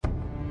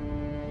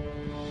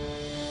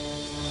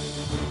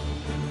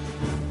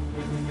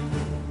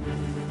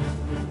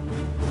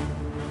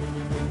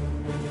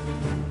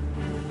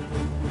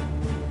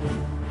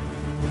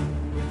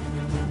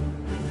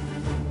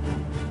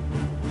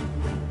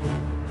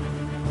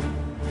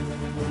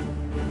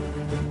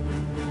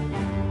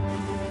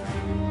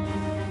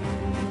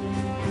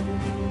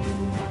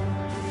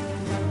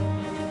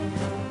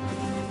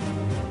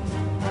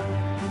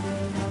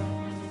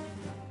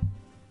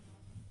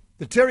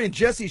Terry and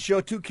Jesse Show,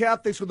 two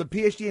Catholics with a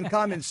PhD in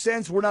common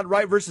sense. We're not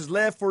right versus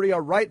left, we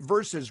are right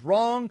versus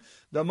wrong.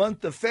 The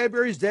month of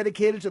February is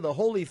dedicated to the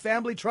Holy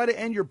Family. Try to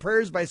end your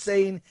prayers by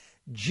saying,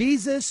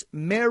 Jesus,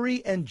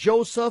 Mary, and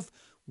Joseph,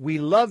 we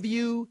love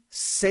you.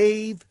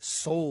 Save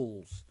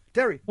souls.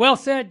 Terry. Well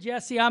said,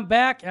 Jesse. I'm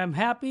back. I'm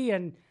happy.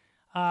 And,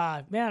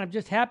 man, I'm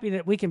just happy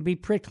that we can be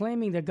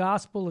proclaiming the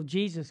gospel of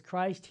Jesus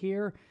Christ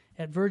here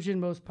at Virgin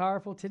Most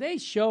Powerful.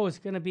 Today's show is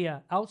going to be an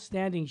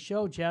outstanding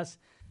show, Jess.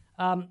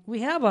 We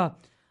have a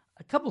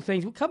couple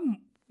things.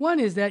 One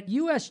is that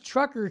U.S.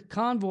 trucker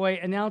convoy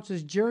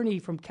announces journey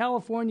from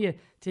California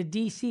to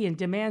D.C. and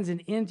demands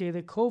an end to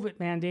the COVID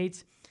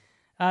mandates.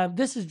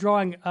 This is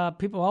drawing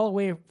people all the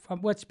way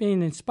from what's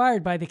being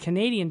inspired by the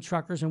Canadian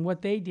truckers and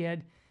what they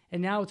did,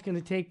 and now it's going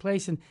to take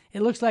place. And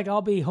it looks like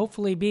I'll be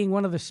hopefully being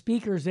one of the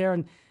speakers there,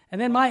 and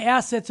then my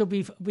assets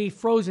will be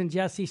frozen,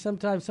 Jesse.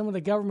 Sometimes some of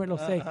the government will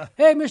say,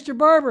 "Hey, Mr.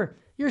 Barber,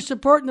 you're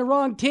supporting the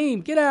wrong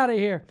team. Get out of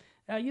here."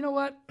 You know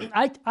what? You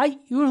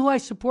know who I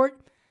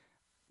support?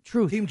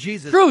 Truth. Team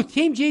Jesus. Truth.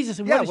 Team Jesus.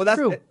 And what is that's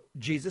true?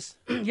 Jesus.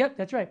 Yep,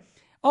 that's right.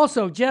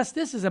 Also, Jess,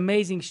 this is an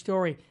amazing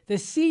story. The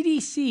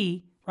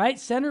CDC, right,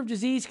 Center of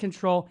Disease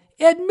Control,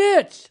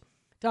 admits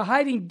to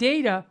hiding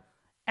data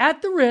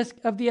at the risk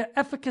of the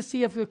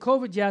efficacy of the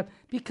COVID jab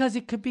because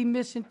it could be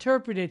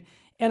misinterpreted.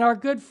 And our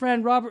good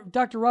friend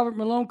Dr. Robert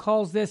Malone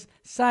calls this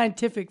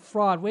scientific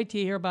fraud. Wait till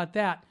you hear about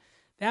that.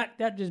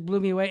 That just blew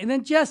me away. And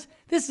then, Jess,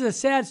 this is a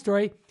sad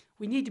story.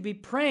 We need to be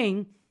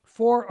praying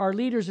for our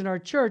leaders in our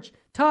church.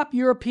 Top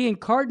European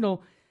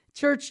cardinal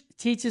church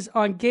teaches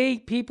on gay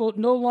people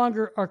no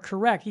longer are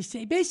correct. He's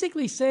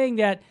basically saying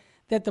that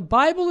the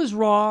Bible is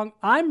wrong,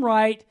 I'm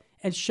right,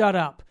 and shut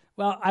up.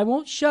 Well, I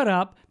won't shut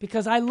up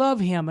because I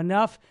love him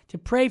enough to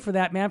pray for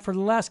that man. For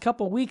the last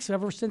couple of weeks,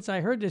 ever since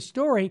I heard this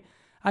story,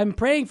 I'm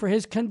praying for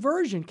his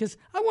conversion because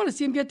I want to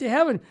see him get to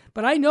heaven.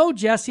 But I know,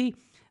 Jesse,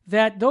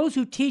 that those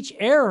who teach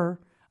error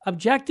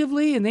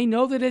objectively and they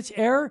know that it's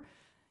error,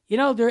 you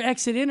know, their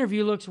exit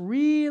interview looks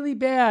really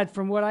bad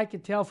from what I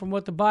could tell from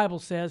what the Bible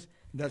says.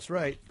 That's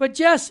right. But,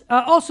 Jess,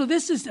 also,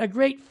 this is a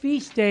great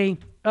feast day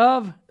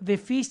of the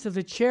Feast of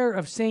the Chair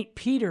of St.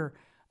 Peter,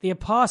 the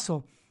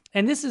Apostle.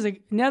 And this is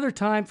another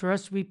time for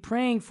us to be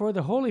praying for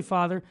the Holy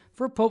Father,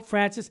 for Pope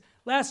Francis.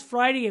 Last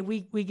Friday,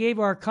 we gave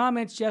our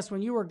comments, Jess,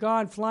 when you were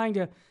gone flying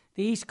to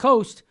the East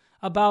Coast,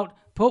 about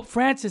Pope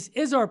Francis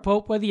is our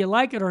Pope, whether you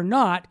like it or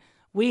not.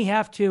 We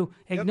have to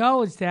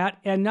acknowledge that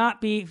and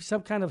not be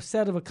some kind of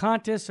set of a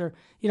contest or,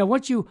 you know,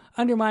 once you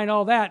undermine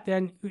all that,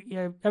 then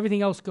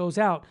everything else goes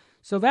out.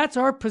 So that's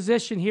our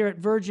position here at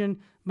Virgin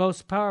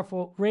Most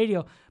Powerful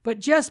Radio. But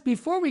just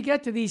before we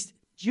get to these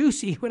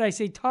juicy, when I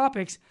say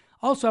topics,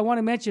 also I want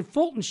to mention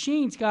Fulton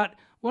Sheen's got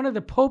one of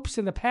the popes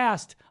in the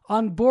past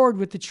on board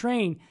with the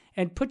train.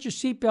 And put your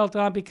seatbelt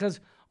on because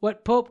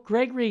what Pope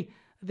Gregory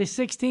the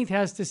 16th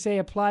has to say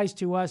applies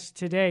to us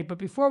today. But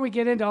before we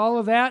get into all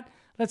of that,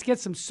 let's get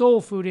some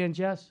soul food in,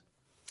 Jess.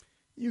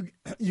 You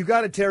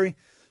got it, Terry.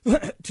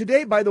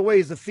 Today, by the way,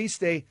 is a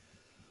feast day.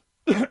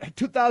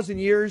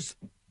 2,000-year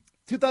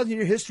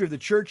history of the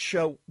church.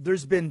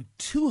 There's been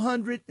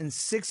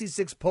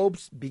 266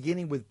 popes,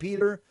 beginning with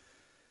Peter.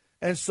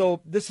 And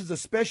so this is a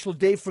special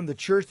day from the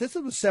church. This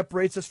is what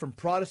separates us from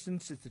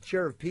Protestants. It's the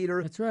chair of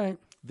Peter. That's right.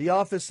 The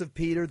office of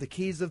Peter, the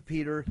keys of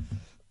Peter.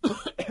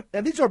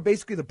 And these are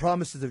basically the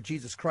promises of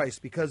Jesus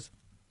Christ because,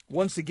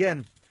 once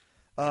again,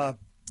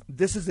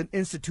 this is an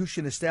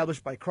institution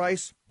established by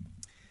Christ.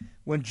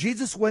 When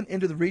Jesus went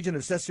into the region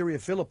of Caesarea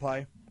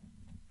Philippi,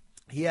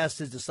 he asked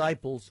his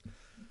disciples,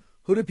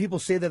 "Who do people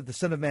say that the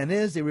Son of Man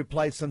is?" They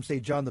replied, "Some say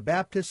John the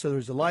Baptist,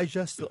 others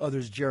Elijah, still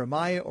others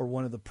Jeremiah or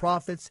one of the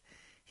prophets."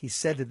 He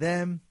said to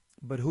them,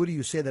 "But who do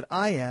you say that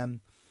I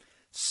am?"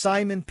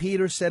 Simon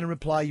Peter said in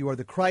reply, "You are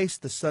the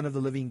Christ, the Son of the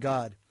living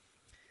God."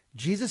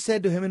 Jesus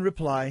said to him in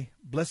reply,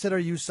 "Blessed are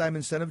you,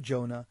 Simon, son of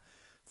Jonah,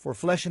 for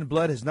flesh and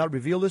blood has not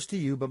revealed this to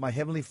you, but my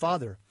heavenly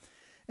Father.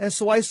 And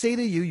so I say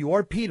to you, you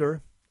are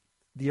Peter."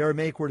 The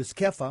Aramaic word is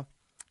Kepha.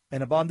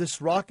 "And upon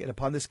this rock and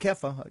upon this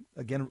Kepha,"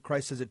 again,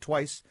 Christ says it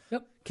twice.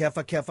 Yep.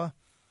 Kepha, Kepha.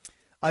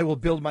 "I will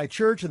build my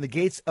church, and the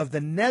gates of the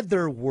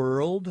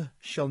netherworld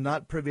shall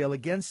not prevail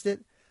against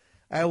it.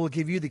 I will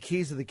give you the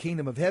keys of the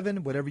kingdom of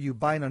heaven. Whatever you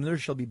bind on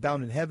earth shall be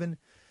bound in heaven,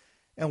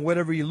 and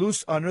whatever you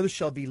loose on earth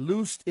shall be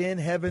loosed in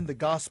heaven." The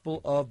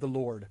gospel of the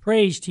Lord.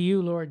 Praise to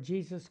you, Lord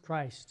Jesus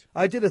Christ.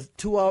 I did a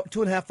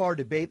 2.5 hour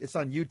debate. It's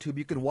on YouTube.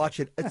 You can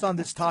watch it. It's on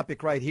this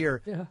topic right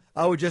here. Yeah.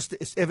 I would just,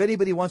 if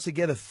anybody wants to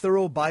get a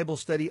thorough Bible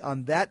study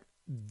on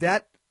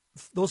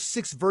those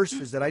 6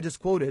 verses that I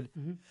just quoted,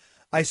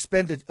 I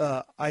spent it.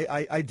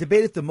 I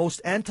debated the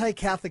most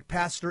anti-Catholic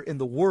pastor in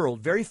the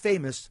world, very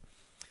famous.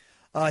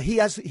 He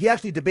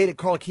actually debated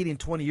Carl Keating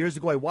 20 years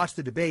ago. I watched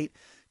the debate.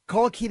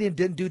 Carl Keating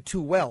didn't do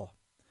too well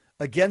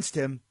against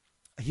him.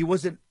 He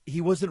wasn't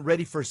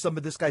ready for some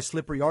of this guy's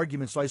slippery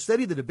arguments. So I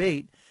studied the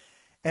debate,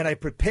 and I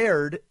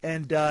prepared.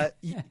 And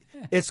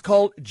it's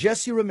called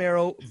Jesse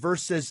Romero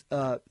versus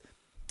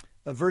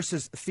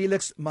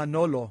Felix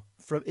Manolo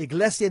from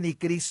Iglesia Ni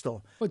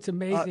Cristo. It's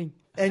amazing.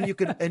 And you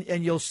can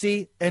and you'll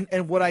see.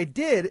 And what I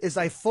did is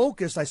I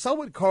saw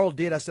what Carl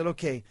did. I said,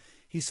 okay,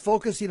 he's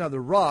focusing on the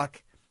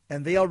rock,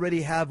 and they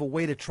already have a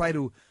way to try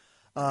to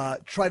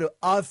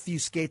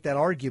obfuscate that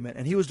argument.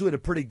 And he was doing a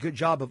pretty good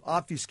job of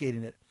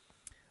obfuscating it.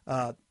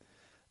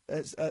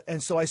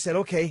 And so I said,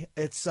 okay,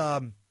 it's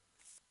I'm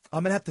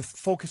going to have to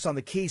focus on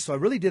the keys. So I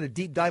really did a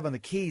deep dive on the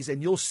keys,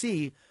 and you'll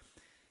see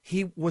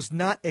he was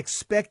not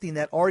expecting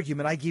that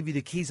argument. I give you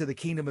the keys of the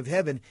kingdom of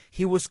heaven.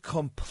 He was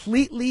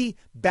completely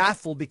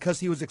baffled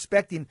because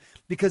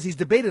he's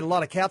debated a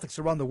lot of Catholics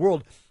around the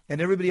world, and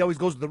everybody always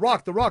goes to the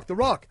rock, the rock, the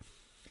rock.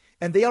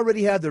 And they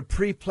already have their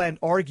pre-planned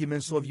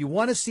arguments. So if you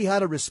want to see how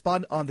to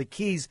respond on the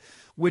keys,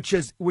 which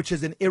is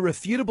an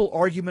irrefutable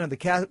argument on the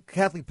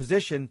Catholic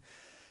position,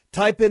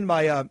 type in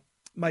my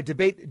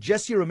debate,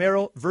 Jesse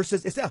Romero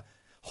versus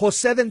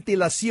Jose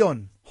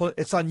Ventilacion.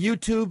 It's on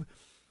YouTube.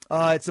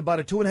 It's about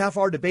a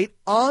 2.5-hour debate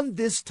on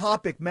this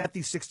topic,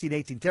 Matthew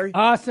 16:18. Terry?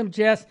 Awesome,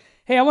 Jess.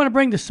 Hey, I want to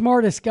bring the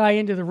smartest guy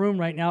into the room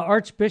right now,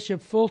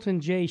 Archbishop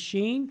Fulton J.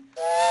 Sheen.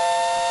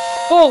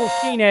 Full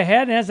Sheen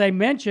ahead. And as I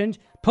mentioned,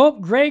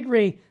 Pope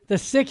Gregory the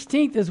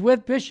 16th is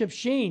with Bishop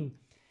Sheen,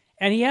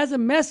 and he has a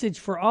message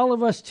for all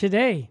of us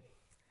today.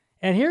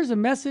 And here's a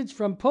message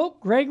from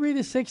Pope Gregory the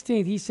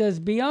 16th. He says,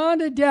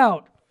 beyond a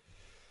doubt,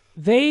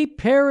 they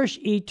perish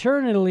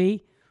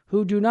eternally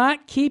who do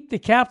not keep the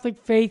Catholic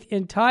faith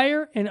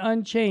entire and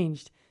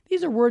unchanged.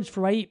 These are words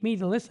for me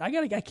to listen.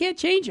 I can't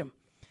change them.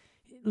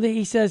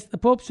 He says, the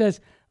Pope says,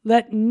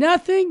 let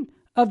nothing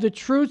of the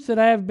truths that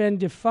I have been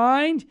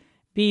defined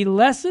be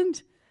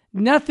lessened,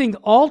 nothing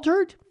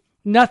altered,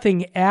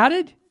 nothing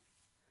added,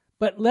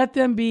 but let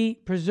them be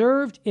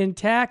preserved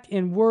intact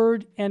in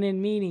word and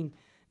in meaning.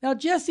 Now,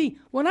 Jesse,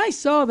 when I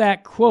saw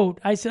that quote,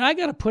 I said, I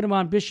got to put him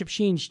on Bishop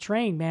Sheen's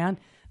train, man.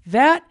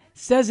 That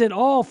says it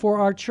all for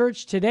our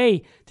church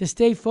today, to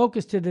stay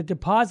focused to the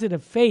deposit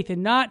of faith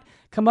and not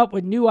come up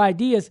with new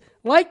ideas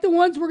like the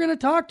ones we're going to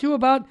talk to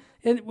about,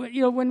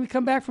 when we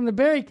come back from the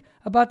break,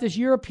 about this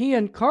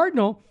European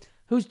cardinal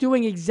who's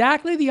doing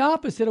exactly the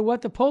opposite of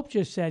what the Pope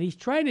just said. He's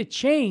trying to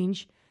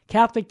change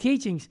Catholic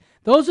teachings.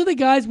 Those are the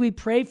guys we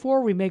pray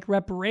for. We make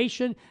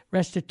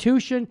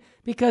restitution,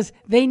 because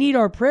they need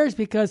our prayers,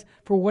 because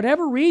for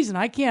whatever reason,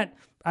 I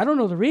don't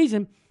know the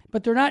reason,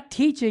 but they're not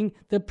teaching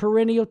the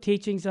perennial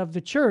teachings of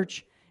the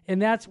church,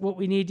 and that's what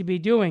we need to be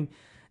doing.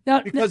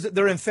 Now, because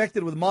they're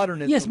infected with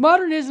modernism. Yes,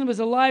 modernism is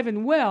alive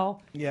and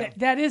well. Yeah,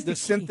 that is the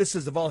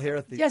synthesis of all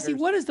heresies. Jesse,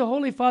 what does the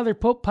Holy Father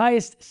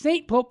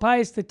Saint Pope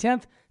Pius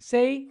X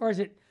say? Or is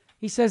it?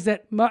 He says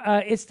that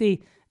it's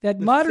that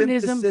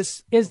modernism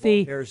is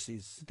the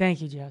heresies.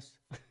 Thank you, Jess.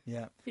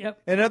 Yeah.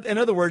 Yep. In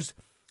other words,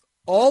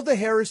 all the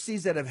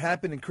heresies that have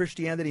happened in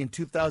Christianity in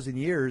 2,000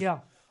 years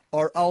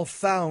are all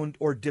found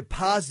or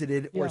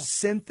deposited or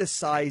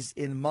synthesized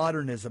in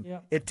modernism.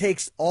 Yeah. It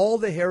takes all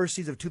the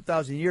heresies of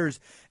 2,000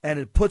 years and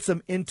it puts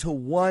them into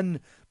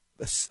one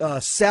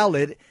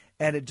salad,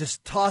 and it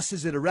just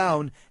tosses it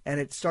around,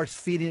 and it starts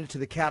feeding it to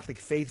the Catholic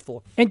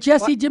faithful. And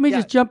Jesse, let me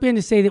just jump in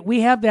to say that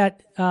we have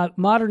that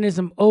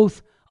modernism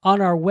oath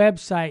on our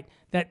website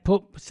that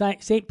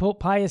St. Pope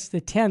Pius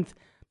X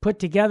put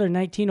together in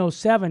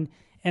 1907.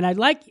 And I'd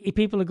like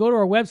people to go to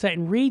our website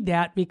and read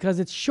that, because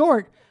it's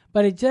short,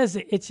 but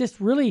it's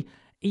just really,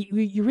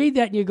 you read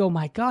that and you go,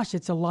 my gosh,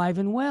 it's alive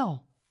and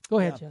well. Go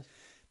ahead, Jess.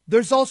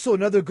 There's also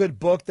another good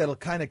book that'll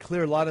kind of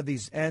clear a lot of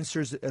these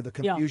answers, the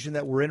confusion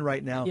that we're in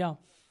right now. Yeah.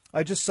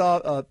 I just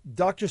saw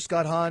Dr.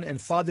 Scott Hahn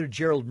and Father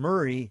Gerald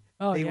Murray.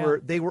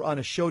 They were on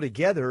a show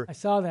together. I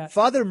saw that.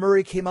 Father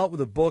Murray came out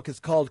with a book.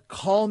 It's called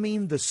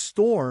Calming the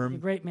Storm. He's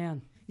a great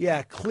man.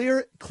 Yeah,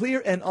 clear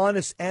and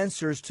honest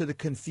answers to the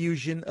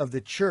confusion of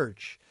the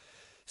church.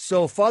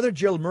 So Father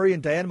Gerald Murray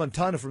and Diane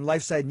Montana from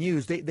Lifeside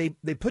News, they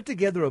put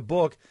together a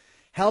book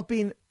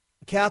helping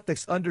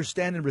Catholics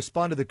understand and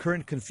respond to the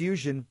current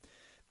confusion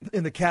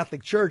in the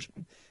Catholic Church,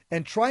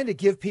 and trying to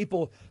give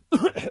people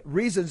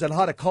reasons on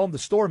how to calm the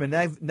storm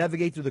and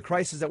navigate through the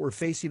crisis that we're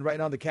facing right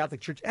now in the Catholic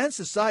Church and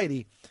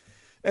society.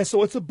 And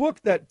so it's a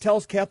book that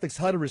tells Catholics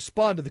how to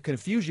respond to the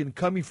confusion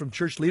coming from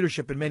church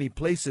leadership in many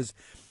places.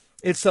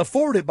 It's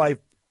forwarded by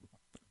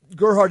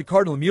Gerhard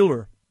Cardinal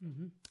Mueller,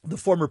 the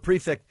former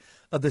prefect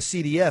of the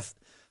CDF.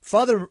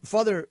 Father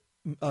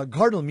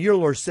Cardinal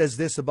Mueller says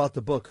this about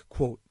the book,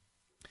 quote,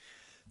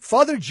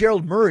 Father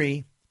Gerald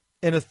Murray,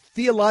 in a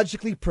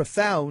theologically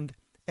profound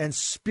and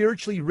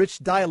spiritually rich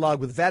dialogue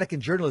with Vatican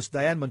journalist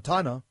Diane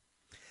Montana,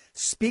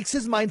 speaks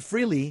his mind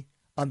freely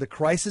on the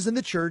crises in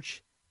the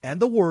church and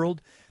the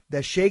world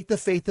that shake the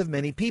faith of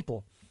many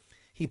people.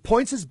 He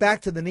points us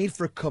back to the need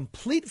for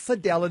complete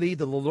fidelity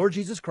to the Lord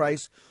Jesus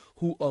Christ,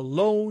 who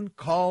alone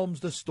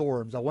calms the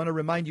storms. I want to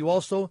remind you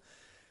also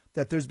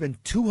that there's been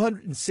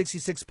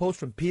 266 popes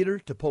from Peter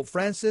to Pope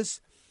Francis.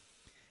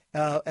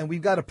 And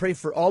we've got to pray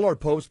for all our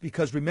popes,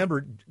 because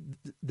remember,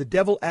 the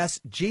devil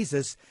asked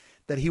Jesus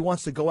that he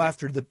wants to go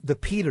after the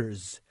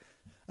Peters.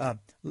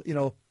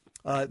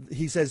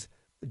 He says,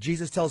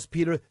 Jesus tells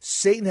Peter,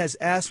 Satan has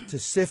asked to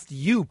sift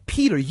you,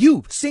 Peter,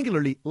 you,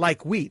 singularly,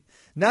 like wheat.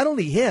 Not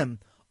only him,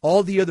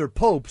 all the other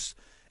popes.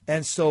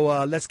 And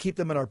so let's keep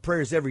them in our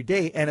prayers every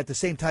day, and at the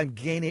same time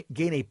gain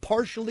a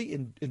partial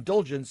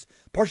indulgence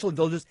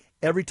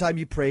every time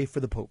you pray for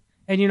the Pope.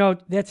 And you know,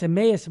 that's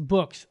Emmaus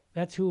Books.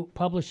 That's who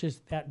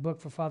publishes that book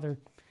for Father.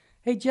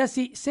 Hey,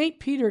 Jesse, St.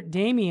 Peter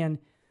Damian,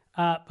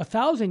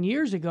 1,000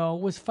 years ago,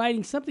 was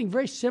fighting something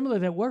very similar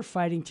that we're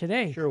fighting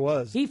today. Sure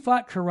was. He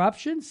fought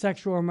corruption,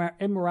 sexual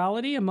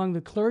immorality among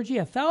the clergy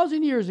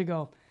 1,000 years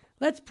ago.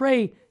 Let's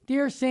pray,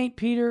 dear St.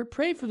 Peter,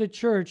 pray for the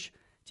church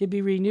to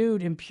be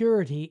renewed in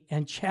purity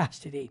and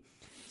chastity.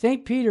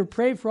 St. Peter,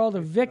 pray for all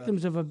the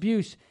victims of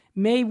abuse.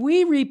 May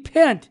we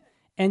repent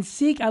and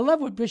seek, I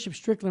love what Bishop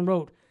Strickland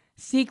wrote,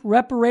 seek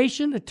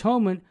reparation,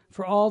 atonement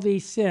for all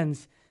these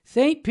sins.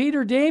 St.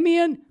 Peter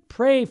Damian,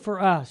 pray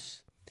for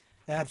us.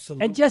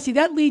 Absolutely. And Jesse,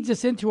 that leads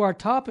us into our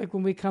topic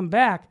when we come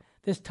back.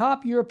 This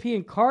top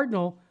European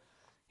cardinal,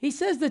 he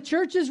says the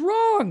church is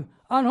wrong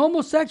on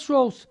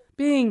homosexuals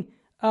being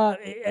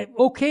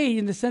okay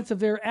in the sense of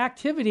their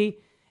activity.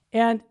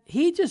 And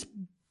he just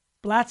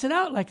blats it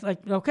out like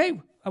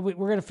okay, we're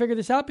going to figure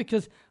this out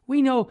because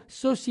we know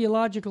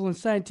sociological and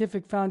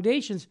scientific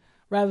foundations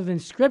rather than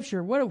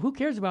Scripture. Who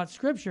cares about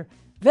Scripture?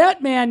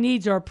 That man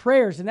needs our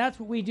prayers, and that's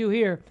what we do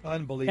here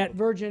at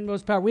Virgin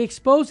Most Power. We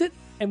expose it,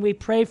 and we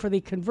pray for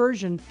the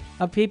conversion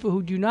of people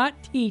who do not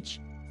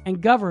teach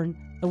and govern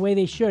the way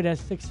they should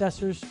as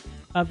successors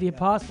of the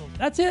apostles.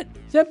 That's it.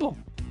 Simple.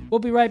 We'll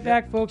be right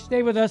back, folks.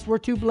 Stay with us. We're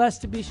too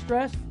blessed to be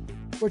stressed.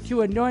 We're too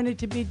anointed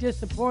to be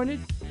disappointed.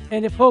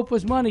 And if hope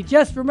was money,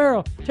 Jess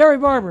Romero, Terry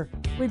Barber,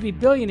 we'd be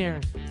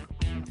billionaires.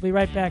 We'll be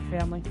right back,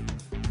 family.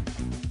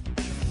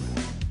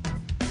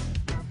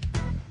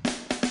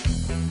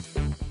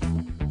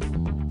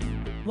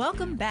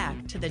 Welcome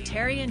back to the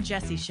Terry and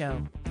Jesse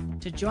Show.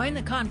 To join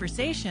the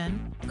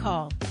conversation,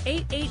 call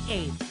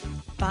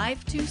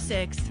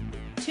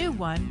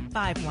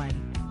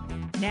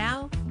 888-526-2151.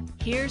 Now,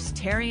 here's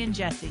Terry and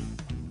Jesse.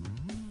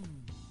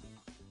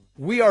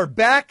 We are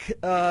back.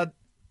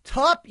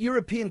 Top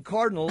European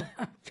cardinal.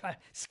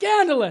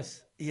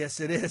 Scandalous. Yes,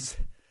 it is.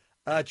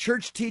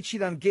 Church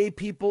teaching on gay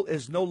people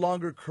is no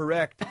longer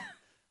correct.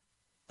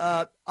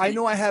 I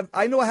know I have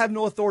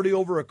no authority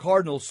over a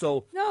cardinal,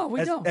 so no,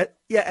 we don't.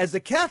 As a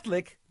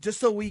Catholic, just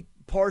so we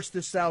parse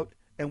this out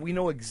and we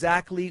know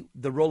exactly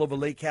the role of a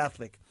lay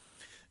Catholic.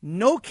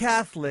 No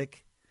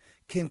Catholic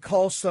can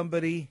call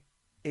somebody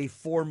a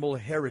formal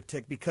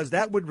heretic because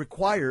that would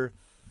require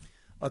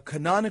a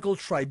canonical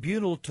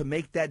tribunal to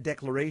make that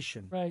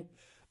declaration. Right.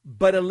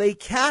 But a lay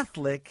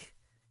Catholic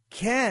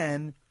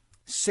can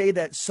say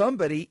that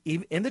somebody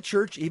in the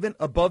church, even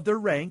above their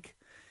rank,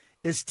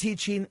 is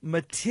teaching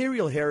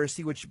material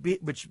heresy, which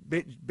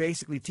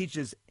basically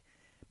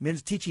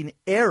means teaching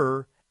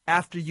error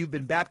after you've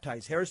been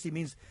baptized. Heresy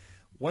means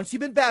once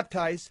you've been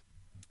baptized,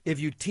 if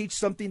you teach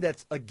something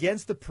that's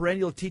against the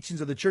perennial teachings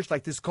of the church,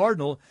 like this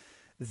cardinal,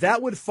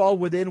 that would fall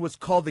within what's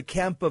called the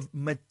camp of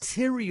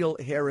material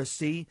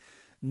heresy.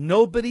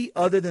 Nobody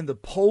other than the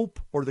Pope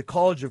or the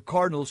College of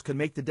Cardinals can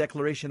make the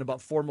declaration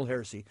about formal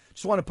heresy.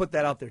 Just want to put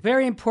that out there.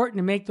 Very important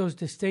to make those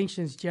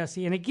distinctions,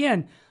 Jesse. And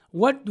again,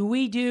 what do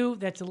we do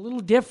that's a little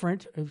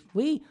different?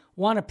 We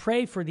want to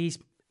pray for these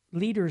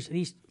leaders,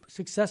 these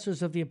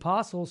successors of the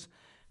apostles,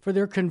 for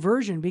their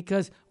conversion,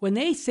 because when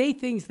they say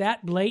things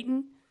that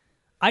blatant,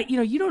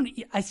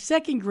 a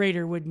second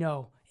grader would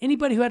know.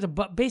 Anybody who has a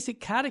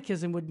basic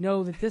catechism would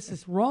know that this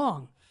is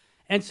wrong.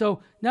 And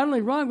so not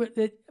only wrong, but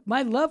that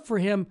my love for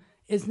him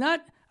is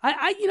not,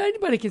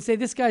 anybody can say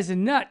this guy's a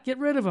nut, get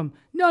rid of him.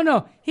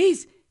 No,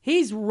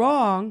 he's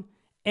wrong,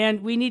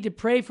 and we need to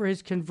pray for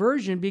his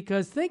conversion,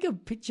 because think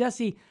of,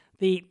 Jesse,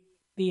 the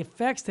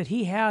effects that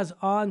he has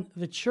on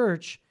the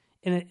church,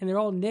 and they're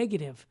all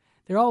negative.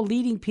 They're all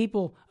leading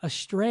people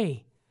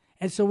astray.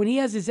 And so when he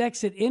has his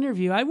exit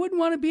interview, I wouldn't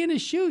want to be in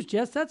his shoes,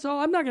 Jess. That's all.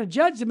 I'm not going to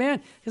judge the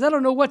man because I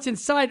don't know what's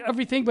inside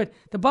everything, but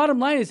the bottom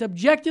line is,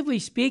 objectively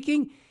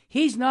speaking,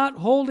 he's not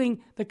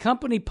holding the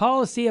company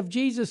policy of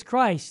Jesus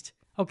Christ,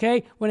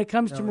 okay, when it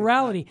comes to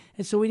morality.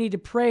 And so we need to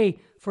pray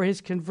for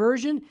his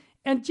conversion.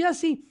 And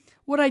Jesse,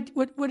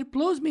 what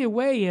blows me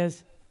away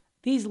is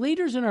these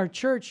leaders in our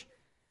church,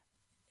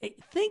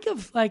 think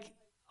of like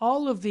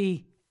all of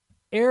the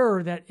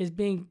error that is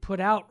being put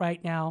out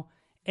right now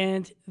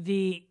and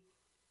the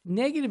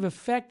negative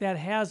effect that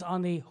has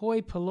on the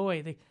hoi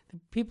polloi, the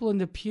people in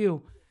the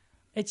pew.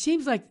 It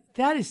seems like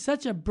that is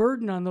such a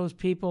burden on those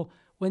people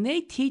when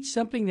they teach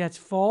something that's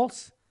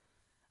false.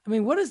 I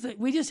mean,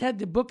 we just had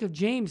the book of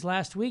James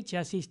last week,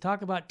 Jesse,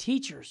 talk about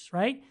teachers,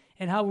 right?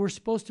 And how we're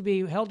supposed to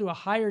be held to a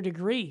higher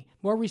degree,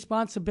 more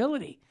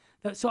responsibility.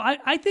 So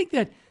I think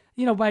that,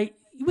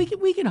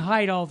 we can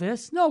hide all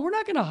this. No, we're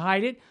not going to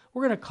hide it.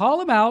 We're going to call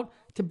them out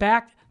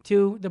back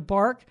to the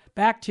bark,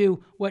 back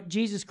to what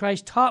Jesus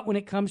Christ taught when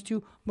it comes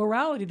to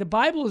morality. The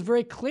Bible is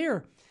very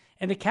clear,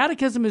 and the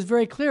Catechism is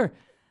very clear.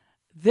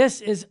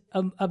 This is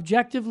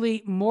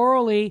objectively,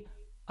 morally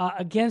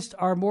against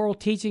our moral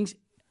teachings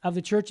of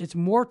the church. It's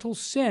mortal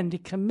sin to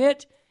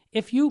commit.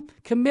 If you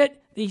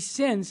commit these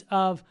sins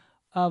of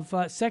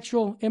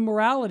sexual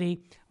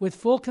immorality with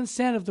full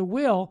consent of the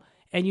will,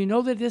 and you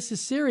know that this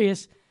is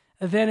serious,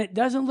 then it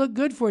doesn't look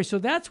good for you. So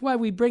that's why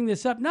we bring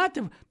this up, not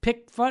to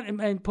pick fun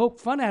and poke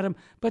fun at him,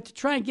 but to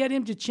try and get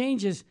him to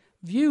change his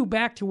view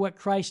back to what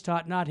Christ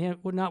taught, not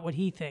what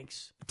he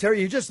thinks.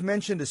 Terry, you just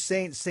mentioned a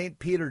saint, St.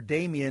 Peter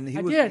Damian.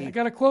 I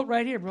got a quote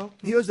right here, bro.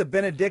 He was a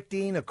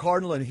Benedictine, a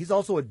cardinal, and he's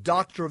also a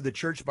doctor of the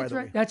church, by the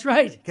way. That's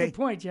right. Okay? Good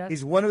point, Jess.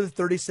 He's one of the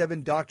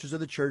 37 doctors of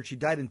the church. He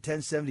died in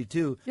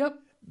 1072. Yep.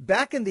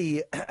 Back in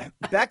the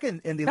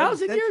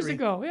 1,000 years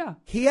ago, yeah.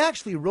 He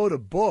actually wrote a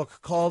book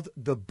called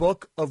The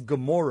Book of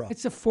Gomorrah.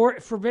 It's a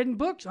forbidden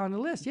books on the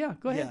list. Yeah,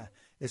 go ahead. Yeah,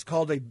 it's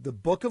called The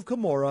Book of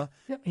Gomorrah.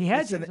 Yep. He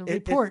had a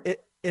report.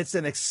 It's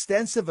an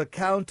extensive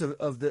account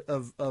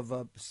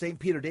of St.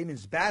 Peter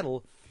Damian's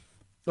battle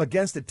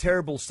against the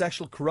terrible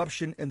sexual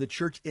corruption in the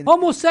church.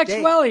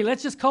 Homosexuality,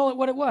 let's just call it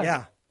what it was.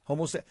 Yeah,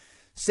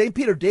 St.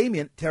 Peter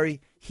Damian,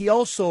 Terry, he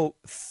also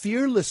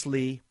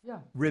fearlessly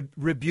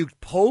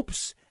rebuked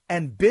popes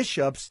and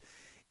bishops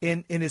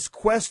in his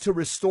quest to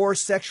restore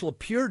sexual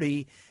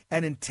purity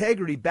and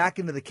integrity back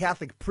into the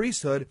Catholic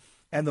priesthood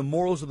and the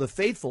morals of the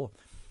faithful.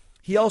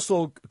 He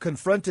also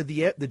confronted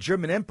the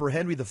German Emperor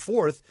Henry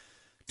IV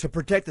to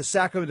protect the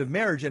sacrament of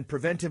marriage and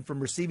prevent him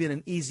from receiving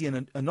an easy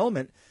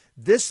annulment.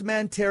 This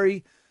man,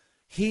 Terry,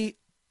 he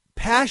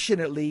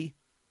passionately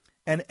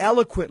and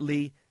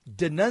eloquently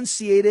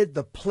denunciated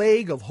the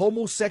plague of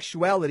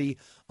homosexuality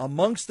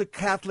amongst the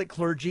Catholic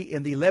clergy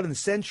in the 11th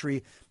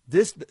century.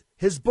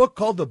 His book,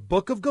 called The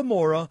Book of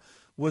Gomorrah,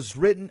 was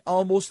written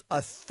almost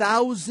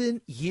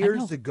 1,000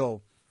 years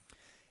ago.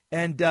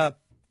 And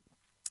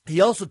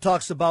he also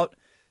talks about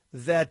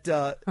that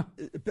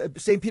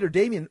St. Peter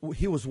Damian,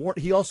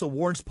 he also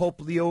warns Pope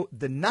Leo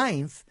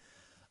IX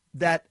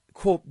that,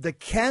 quote, the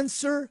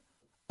cancer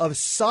of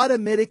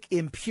sodomitic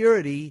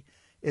impurity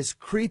is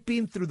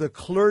creeping through the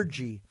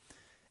clergy.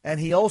 And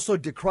he also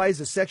decries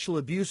the sexual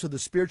abuse of the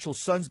spiritual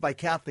sons by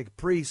Catholic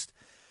priests.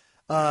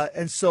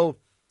 And so,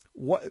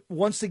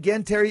 once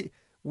again, Terry,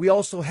 we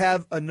also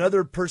have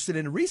another person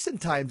in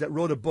recent times that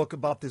wrote a book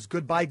about this,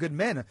 Goodbye, Good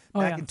Men,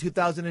 back in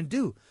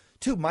 2002.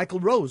 Michael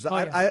Rose.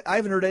 I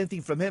haven't heard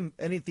anything from him.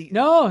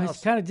 No,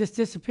 he's kind of just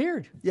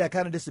disappeared. Yeah,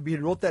 kind of disappeared.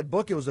 He wrote that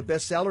book. It was a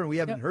bestseller, and we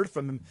haven't heard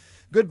from him.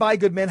 Goodbye,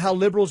 Good Men, How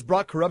Liberals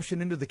Brought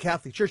Corruption into the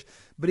Catholic Church.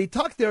 But he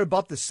talked there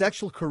about the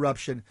sexual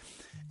corruption.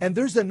 And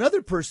there's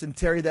another person,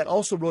 Terry, that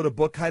also wrote a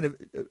book kind of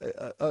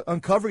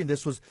uncovering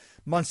this, was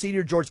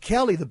Monsignor George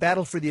Kelly, The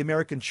Battle for the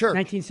American Church.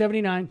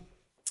 1979.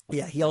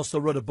 Yeah, he also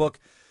wrote a book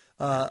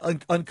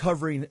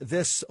uncovering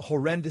this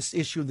horrendous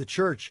issue in the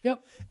church.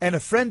 Yep. And a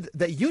friend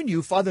that you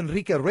knew, Father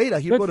Enrique Herrera,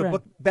 he wrote a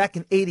book back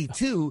in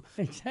 82,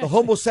 exactly. The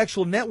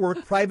Homosexual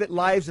Network, Private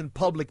Lives and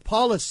Public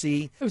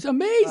Policy. It was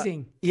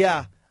amazing.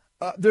 Yeah.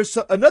 There's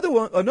another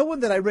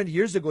one that I read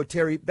years ago,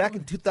 Terry, back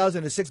in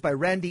 2006 by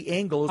Randy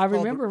Engel. I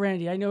remember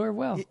Randy. I know her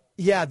well.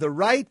 Yeah, The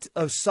Right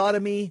of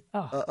Sodomy,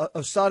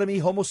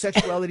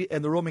 Homosexuality,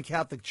 and the Roman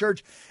Catholic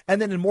Church.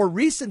 And then in more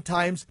recent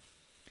times,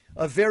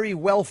 a very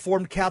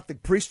well-formed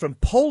Catholic priest from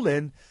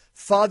Poland,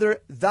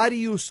 Father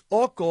Dariusz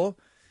Oko.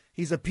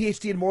 He's a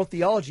PhD in moral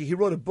theology. He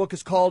wrote a book.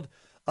 It's called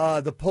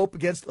The Pope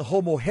Against the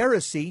Homo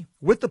Heresy,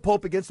 With the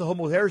Pope Against the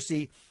Homo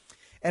Heresy.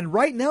 And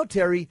right now,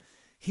 Terry,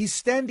 he's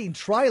standing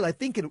trial. I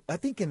think in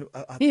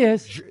he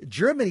is.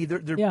 Germany.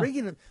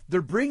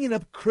 They're bringing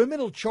up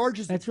criminal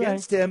charges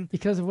against him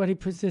because of what he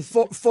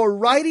persisted for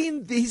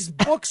writing these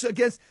books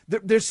against.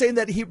 They're saying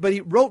that he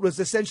wrote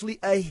was essentially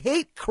a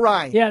hate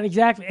crime. Yeah,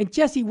 exactly. And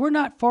Jesse, we're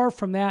not far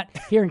from that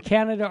here in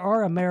Canada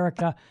or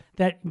America.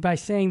 That by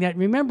saying that,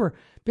 remember,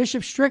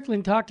 Bishop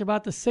Strickland talked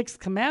about the Sixth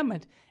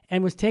Commandment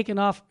and was taken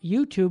off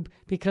YouTube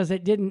because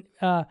it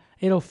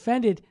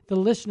offended the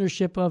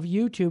listenership of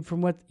YouTube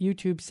from what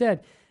YouTube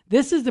said.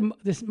 This is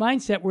this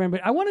mindset we're in.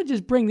 But I want to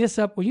just bring this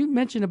up. When you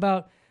mentioned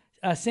about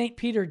St.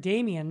 Peter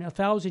Damian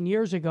 1,000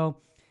 years ago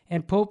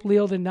and Pope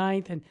Leo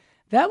IX, and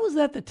that was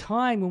at the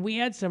time when we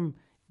had some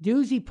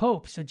doozy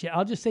popes.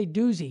 I'll just say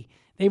doozy.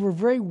 They were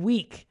very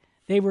weak.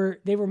 They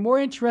were more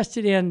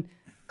interested in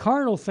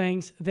carnal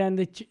things than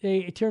the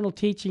eternal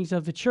teachings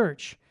of the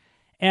church.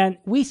 And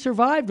we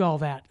survived all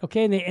that,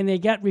 okay? And they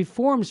got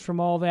reforms from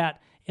all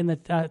that in the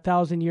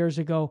 1,000 years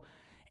ago.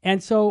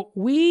 And so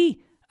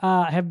we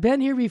have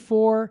been here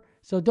before,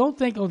 so don't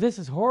think, oh, this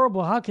is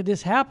horrible. How could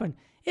this happen?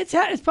 It's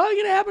probably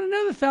going to happen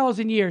another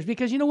 1,000 years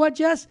because you know what,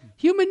 Jess?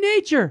 Human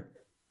nature.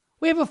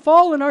 We have a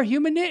fall in our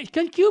human nature,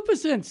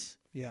 concupiscence.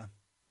 Yeah,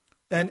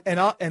 and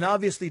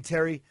obviously,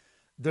 Terry,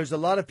 there's a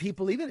lot of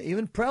people,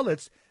 even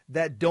prelates,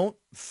 that don't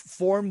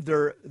form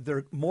their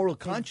moral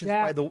conscience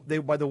by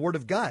the word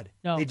of God.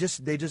 No. They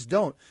just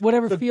don't.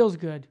 Whatever feels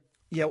good.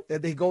 Yeah,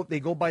 they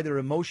go by their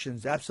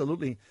emotions.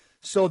 Absolutely.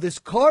 So this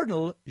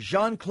Cardinal,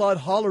 Jean-Claude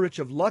Hollerich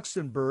of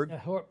Luxembourg.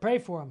 Pray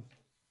for him.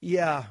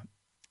 Yeah.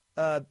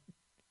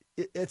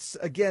 It's,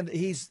 again,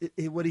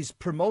 what he's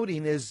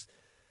promoting is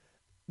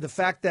the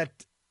fact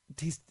that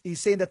he's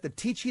saying that the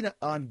teaching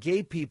on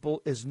gay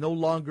people is no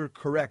longer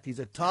correct. He's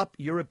a top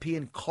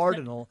European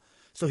cardinal.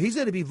 So he's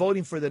going to be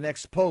voting for the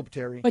next pope,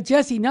 Terry. But,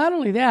 Jesse, not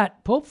only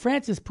that, Pope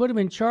Francis put him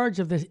in charge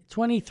of the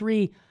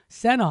 23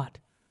 Synod.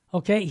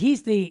 Okay,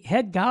 he's the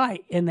head guy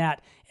in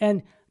that.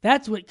 And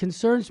that's what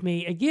concerns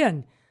me.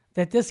 Again,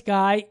 that this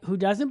guy who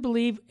doesn't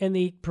believe in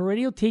the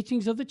perennial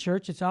teachings of the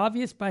church, it's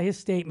obvious by his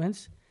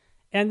statements.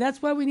 And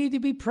that's why we need to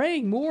be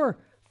praying more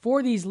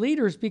for these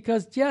leaders,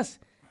 because, Jess,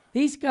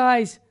 these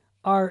guys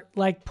are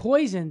like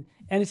poison,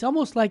 and it's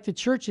almost like the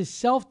church is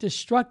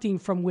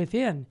self-destructing from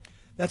within.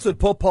 That's what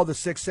Pope Paul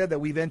VI said, that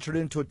we've entered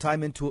into a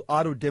time into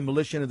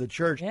auto-demolition of the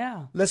church.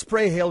 Yeah. Let's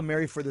pray Hail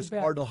Mary for this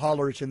Cardinal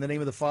Hollerich in the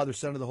name of the Father,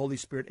 Son, and the Holy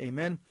Spirit.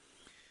 Amen.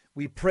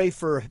 We pray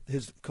for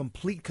his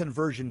complete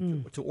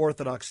conversion to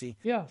orthodoxy.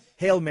 Yes.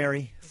 Hail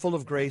Mary, full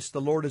of grace,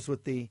 the Lord is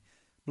with thee.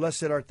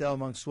 Blessed art thou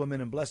amongst women,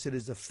 and blessed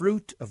is the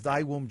fruit of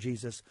thy womb,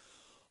 Jesus.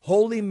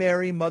 Holy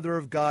Mary, Mother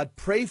of God,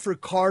 pray for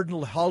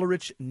Cardinal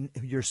Hollerich,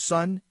 your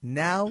son,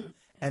 now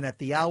and at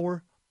the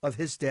hour of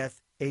his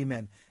death. Amen.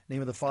 In the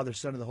name of the Father,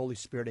 Son, and the Holy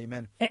Spirit.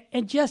 Amen.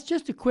 And just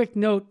a quick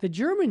note, the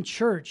German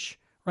church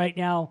right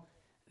now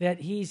that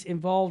he's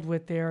involved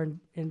with there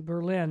in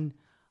Berlin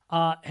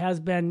has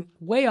been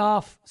way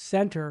off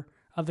center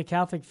of the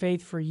Catholic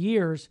faith for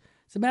years.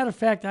 As a matter of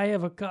fact, I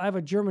have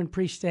a German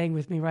priest staying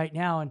with me right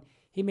now, and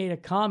he made a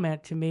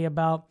comment to me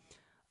about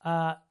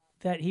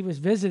that he was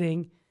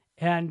visiting,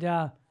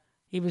 and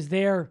he was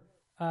there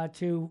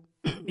to,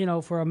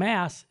 for a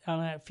mass on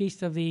a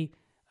feast of the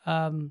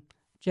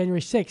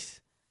January 6th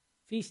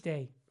feast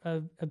day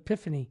of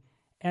Epiphany.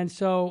 And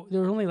so there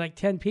were only like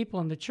 10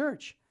 people in the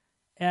church.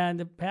 And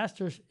the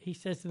pastor, he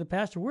says to the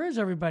pastor, "Where is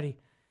everybody?"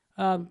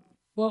 Well,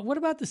 what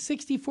about the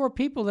 64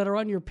 people that are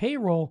on your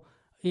payroll,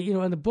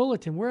 in the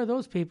bulletin? Where are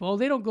those people? Oh,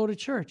 they don't go to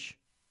church.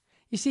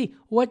 You see,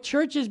 what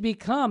church has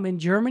become in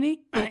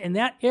Germany, and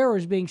that error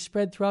is being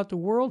spread throughout the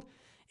world,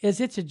 is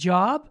it's a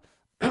job.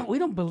 We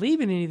don't believe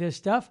in any of this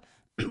stuff.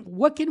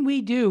 What can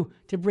we do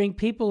to bring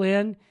people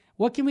in?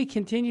 What can we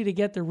continue to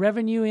get the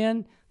revenue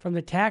in from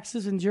the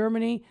taxes in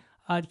Germany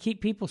to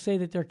keep people say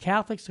that they're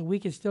Catholics, so we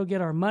can still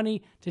get our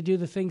money to do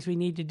the things we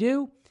need to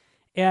do?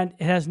 And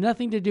it has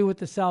nothing to do with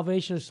the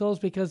salvation of souls,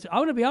 because I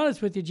want to be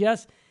honest with you,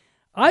 Jess,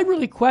 I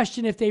really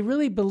question if they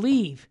really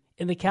believe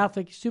in the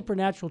Catholic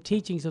supernatural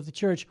teachings of the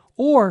church,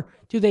 or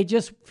do they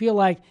just feel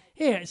like,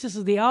 hey, this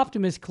is the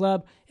Optimist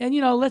Club, and,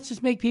 let's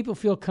just make people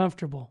feel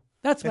comfortable.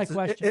 That's my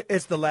question.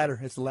 It's the latter.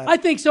 It's the latter. I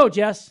think so,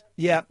 Jess.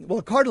 Yeah.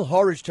 Well, Cardinal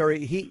Hollerich,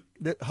 Terry, he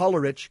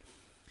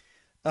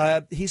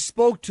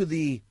spoke to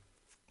the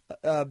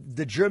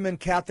German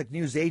Catholic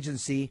News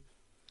Agency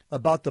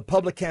about the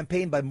public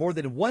campaign by more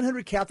than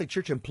 100 Catholic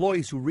Church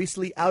employees who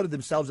recently outed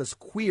themselves as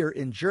queer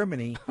in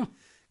Germany.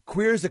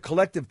 Queer is a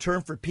collective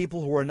term for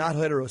people who are not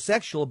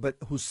heterosexual, but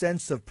whose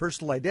sense of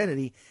personal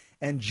identity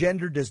and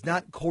gender does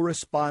not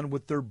correspond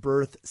with their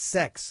birth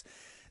sex.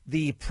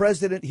 He's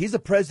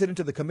the president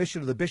of the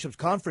Commission of the Bishops'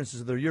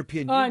 Conferences of the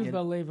European Union.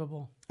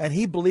 Unbelievable. And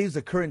he believes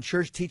the current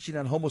church teaching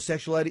on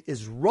homosexuality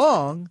is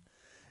wrong,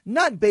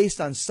 not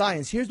based on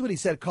science. Here's what he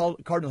said,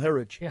 Cardinal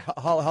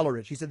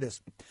Hollerich. He said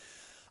this: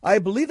 "I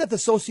believe that the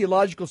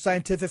sociological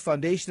scientific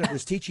foundation of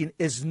this teaching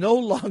is no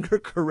longer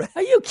correct."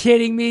 Are you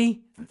kidding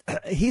me?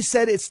 He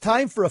said it's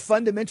time for a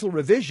fundamental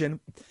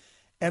revision,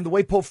 and the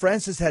way Pope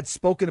Francis had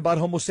spoken about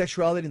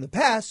homosexuality in the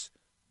past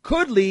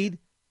could lead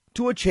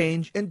to a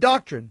change in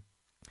doctrine.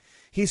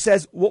 He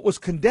says what was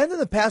condemned in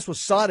the past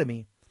was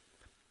sodomy.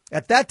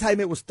 At that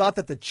time, it was thought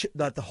that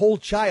the whole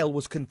child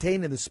was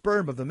contained in the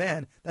sperm of the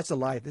man. That's a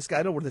lie. This guy,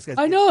 I know where this guy's.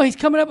 I know, he's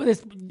coming up with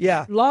this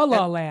la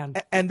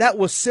land. And that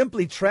was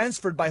simply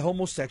transferred by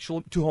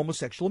homosexual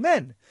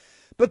men.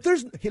 But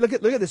look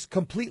at this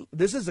complete.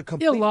 This is a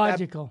complete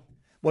illogical.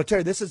 Well,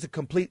 Terry, this is a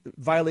complete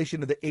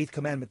violation of the 8th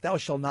commandment. Thou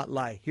shalt not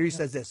lie. Here he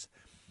says this: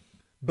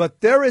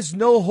 "But there is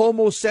no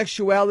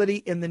homosexuality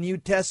in the New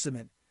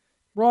Testament."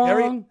 Wrong.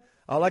 Terry,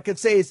 all I can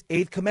say is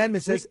 8th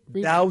commandment says,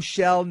 "Thou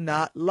shalt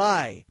not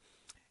lie."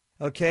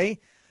 Okay?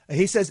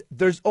 He says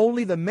there's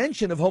only the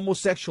mention of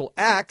homosexual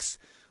acts,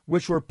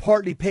 which were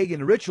partly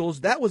pagan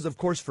rituals. That was, of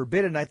course,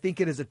 forbidden. I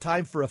think it is a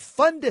time for a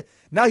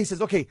Now he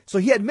says, okay, so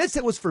he admits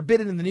it was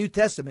forbidden in the New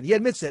Testament. He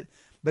admits it.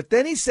 But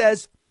then he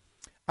says,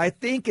 I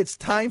think it's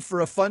time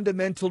for a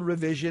fundamental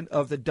revision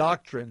of the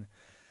doctrine.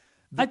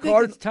 I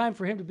think it's time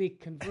for him to be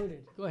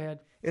converted. Go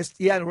ahead.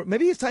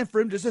 Maybe it's time for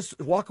him to just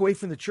walk away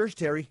from the church,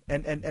 Terry,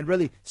 and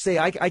really say,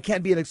 I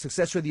can't be a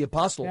successor of the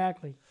apostle.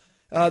 Exactly.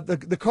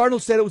 The cardinal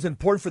said it was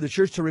important for the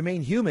church to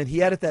remain human.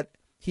 He added that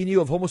he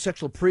knew of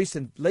homosexual priests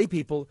and lay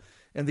people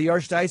in the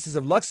Archdiocese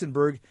of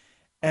Luxembourg,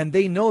 and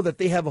they know that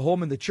they have a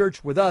home in the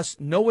church. With us,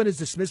 no one is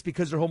dismissed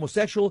because they're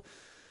homosexual.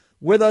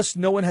 With us,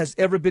 no one has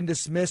ever been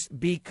dismissed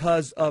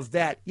because of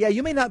that. Yeah,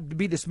 you may not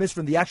be dismissed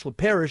from the actual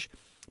parish,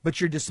 but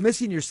you're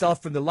dismissing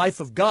yourself from the life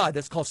of God.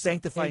 That's called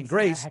sanctifying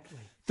grace.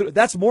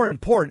 That's more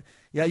important.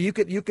 Yeah, you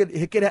could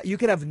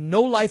have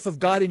no life of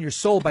God in your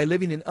soul by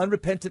living in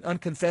unrepentant,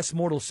 unconfessed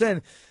mortal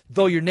sin.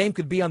 Though your name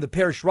could be on the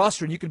parish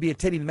roster and you could be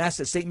attending mass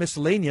at St.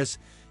 Miscellaneous,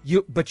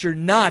 but you're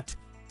not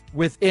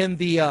within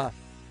the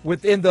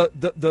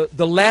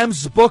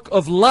Lamb's book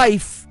of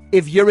life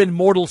if you're in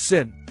mortal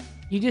sin.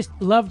 You just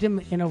loved him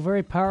in a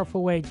very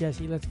powerful way,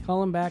 Jesse. Let's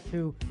call him back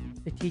to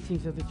the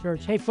teachings of the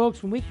church. Hey,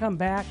 folks, when we come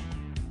back,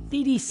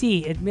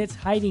 CDC admits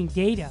hiding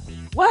data.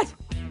 What?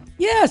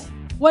 Yes.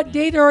 What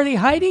data are they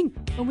hiding?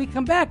 When we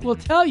come back, we'll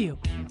tell you.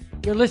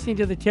 You're listening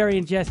to the Terry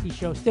and Jesse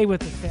Show. Stay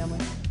with us, family.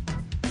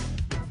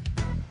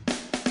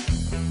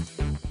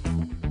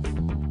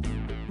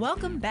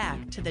 Welcome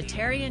back to the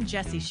Terry and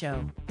Jesse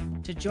Show.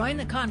 To join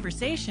the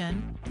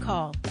conversation,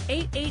 call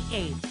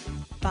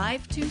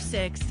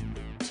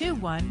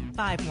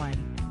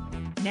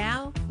 888-526-2151.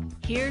 Now,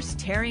 here's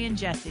Terry and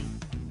Jesse.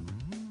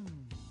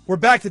 We're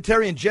back to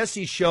Terry and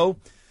Jesse Show.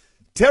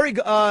 Terry,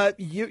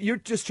 you're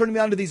just turning me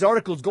on to these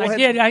articles. Go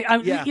ahead. I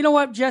did. You know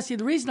what, Jesse?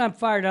 The reason I'm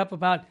fired up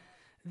about,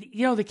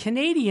 the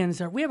Canadians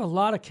we have a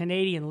lot of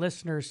Canadian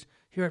listeners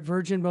here at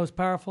Virgin Most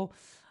Powerful.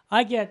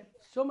 I get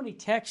so many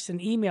texts and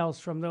emails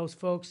from those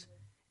folks,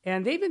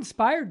 and they've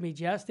inspired me,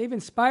 Jess. They've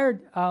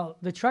inspired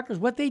the truckers.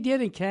 What they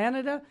did in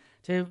Canada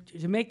to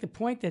make the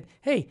point that,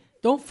 hey,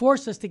 don't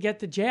force us to get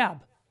the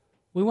jab.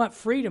 We want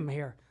freedom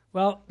here.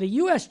 Well, the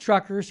U.S.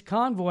 truckers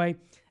convoy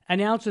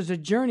announces a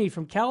journey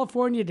from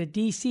California to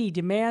D.C.,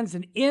 demands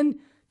an end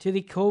to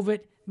the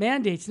COVID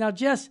mandates. Now,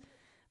 Jess,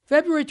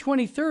 February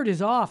 23rd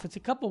is off. It's a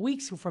couple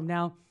weeks from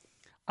now.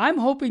 I'm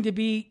hoping to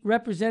be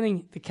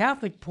representing the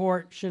Catholic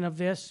portion of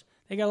this.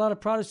 They got a lot of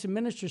Protestant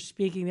ministers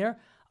speaking there.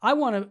 I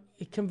want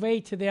to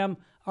convey to them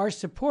our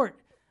support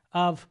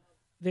of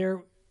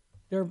their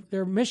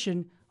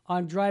mission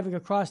on driving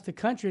across the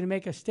country to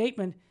make a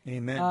statement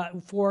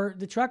for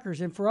the truckers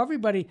and for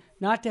everybody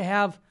not to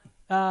have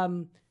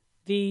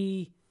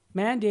the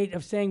mandate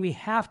of saying we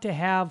have to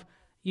have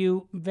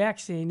you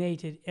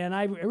vaccinated. And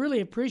I really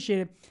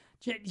appreciate it.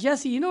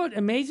 Jesse, you know what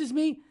amazes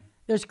me?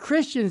 There's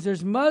Christians,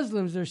 there's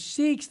Muslims, there's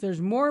Sikhs, there's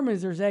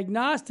Mormons, there's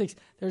agnostics,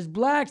 there's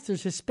blacks,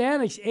 there's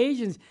Hispanics,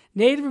 Asians,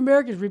 Native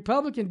Americans,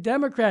 Republican,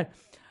 Democrat.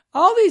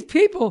 All these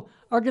people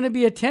are going to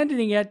be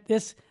attending at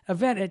this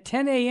event at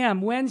 10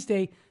 a.m.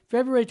 Wednesday,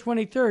 February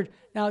 23rd.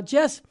 Now,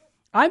 Jess,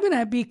 I'm going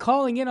to be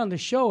calling in on the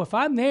show. If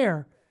I'm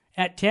there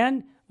at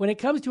 10, when it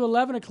comes to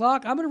 11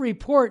 o'clock, I'm going to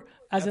report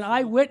as an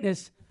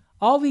eyewitness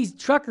all these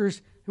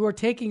truckers who are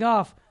taking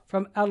off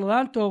from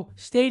Adelanto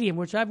Stadium,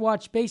 which I've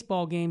watched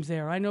baseball games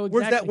there. I know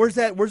exactly. Where's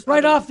that? Where's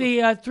right off the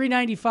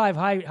 395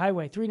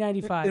 highway,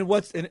 395. In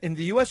what's in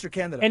the U.S. or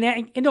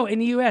Canada? No, in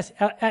the U.S.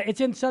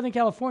 It's in Southern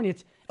California.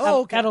 It's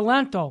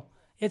Adelanto.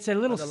 It's a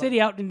little city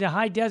out in the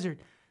high desert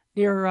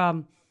near.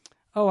 I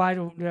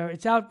don't know.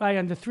 It's out by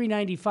on the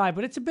 395,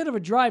 but it's a bit of a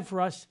drive for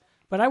us.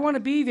 But I want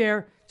to be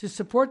there to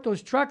support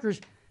those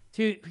truckers,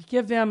 to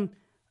give them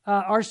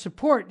our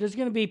support. There's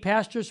going to be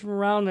pastors from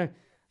around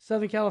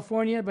Southern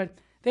California, but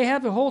they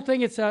have the whole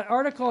thing. It's an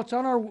article. It's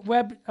on our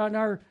web, on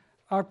our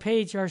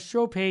page, our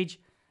show page.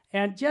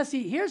 And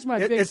Jesse, here's my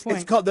big point.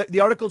 It's called the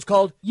article's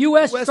called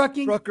U.S.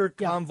 Trucker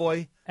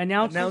Convoy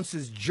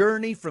announces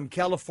journey from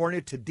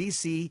California to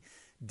D.C.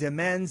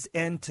 demands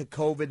end to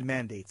COVID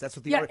mandates. That's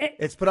what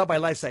it's put out by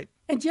LifeSite.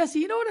 And Jesse,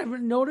 you know what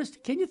I've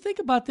noticed? Can you think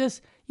about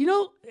this?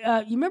 You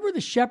remember the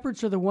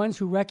shepherds are the ones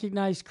who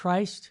recognized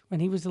Christ when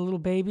he was a little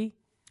baby?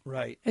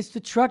 Right. It's the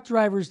truck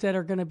drivers that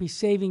are going to be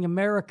saving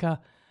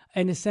America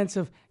in the sense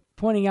of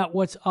pointing out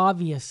what's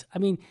obvious. I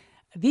mean,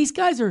 these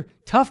guys are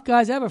tough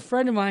guys. I have a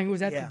friend of mine who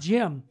was at the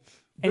gym.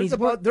 And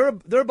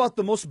they're about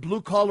the most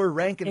blue-collar,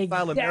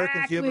 rank-and-file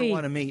Americans you ever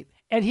want to meet.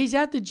 And he's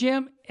at the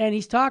gym, and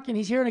he's talking.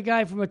 He's hearing a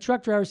guy from a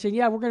truck driver saying,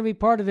 we're going to be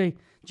part of the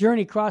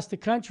journey across the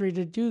country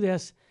to do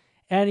this.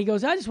 And he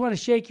goes, I just want to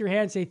shake your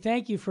hand and say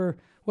thank you for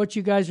what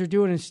you guys are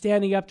doing and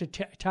standing up to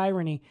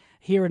tyranny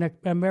here in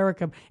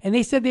America. And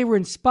they said they were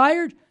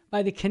inspired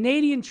by the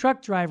Canadian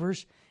truck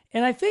drivers.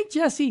 And I think,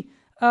 Jesse,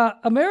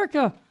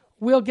 America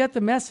will get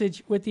the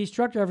message with these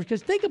truck drivers.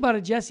 Because think about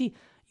it, Jesse.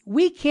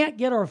 We can't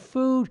get our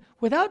food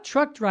without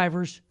truck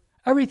drivers.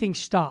 Everything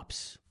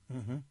stops.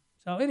 Mm-hmm.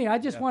 So anyway, I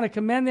just want to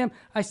commend them.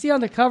 I see on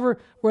the cover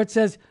where it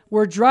says,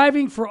 we're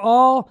driving for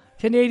all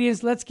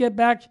Canadians. Let's get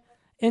back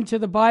into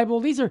the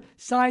Bible. These are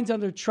signs on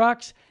their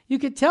trucks. You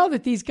could tell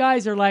that these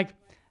guys are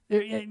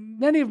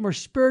many of them are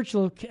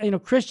spiritual,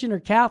 Christian or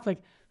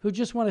Catholic, who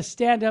just want to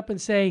stand up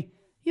and say,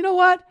 you know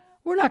what?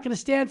 We're not going to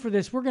stand for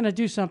this. We're going to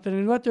do something.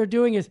 And what they're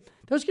doing is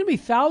there's going to be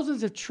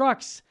thousands of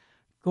trucks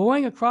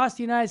going across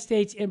the United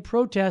States in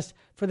protest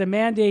for the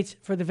mandates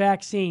for the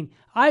vaccine.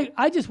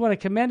 I just want to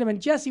commend them.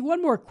 And Jesse,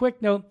 one more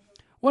quick note.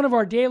 One of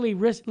our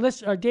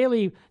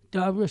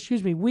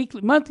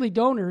monthly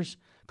donors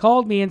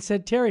called me and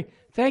said, Terry,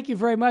 thank you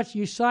very much.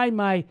 You signed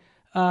my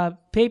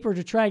paper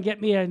to try and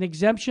get me an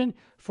exemption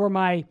for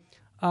my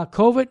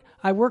COVID.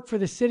 I work for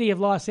the city of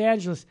Los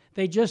Angeles.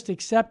 They just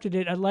accepted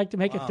it. I'd like to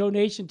make a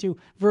donation to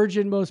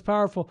Virgin Most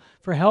Powerful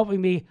for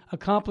helping me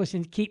accomplish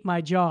and keep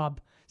my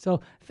job. So,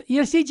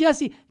 you see,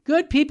 Jesse,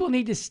 good people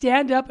need to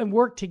stand up and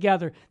work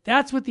together.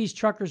 That's what these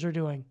truckers are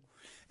doing.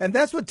 And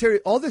that's what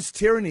all this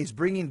tyranny is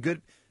bringing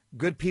good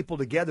people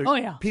together. Oh,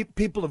 yeah.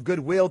 People of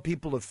goodwill,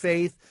 people of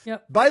faith.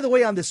 Yep. By the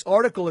way, on this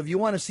article, if you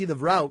want to see the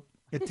route,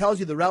 it tells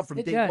you the route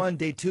from day 1,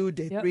 day 2,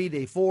 day 3,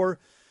 day 4,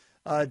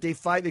 day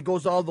 5. It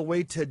goes all the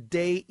way to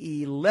day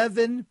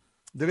 11.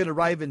 They're going to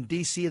arrive in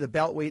D.C., the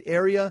Beltway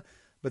area.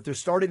 but they're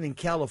starting in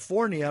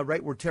California,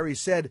 right where Terry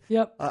said.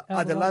 Yep.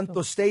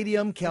 Adelanto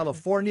Stadium,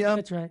 California.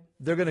 That's right.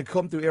 They're going to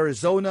come through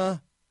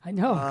Arizona. I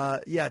know.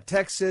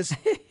 Texas.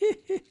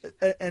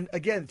 And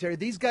again, Terry,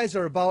 these guys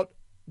are about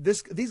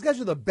this. These guys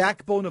are the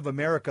backbone of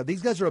America.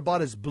 These guys are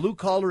about as blue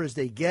collar as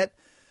they get.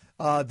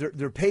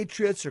 They're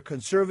patriots or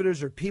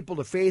conservatives or people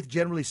of faith,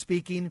 generally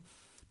speaking.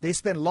 They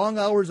spend long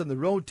hours on the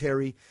road,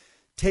 Terry,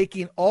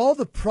 taking all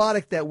the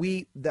product that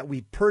we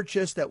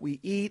purchase, that we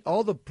eat,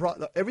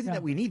 everything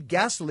that we need,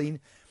 gasoline.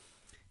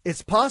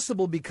 It's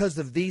possible because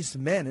of these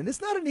men, and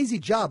it's not an easy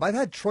job. I've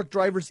had truck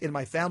drivers in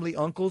my family,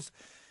 uncles.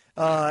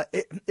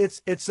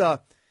 It's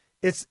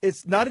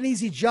not an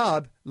easy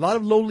job. A lot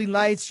of lonely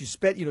nights. You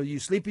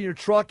sleep in your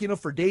truck,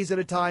 for days at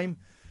a time.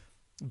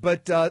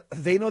 But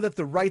they know that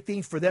the right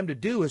thing for them to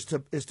do is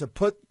to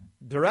put.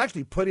 They're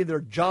actually putting their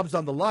jobs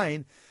on the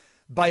line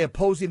by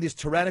opposing these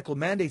tyrannical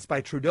mandates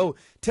by Trudeau.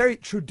 Terry,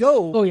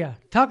 Trudeau. Oh yeah,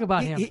 talk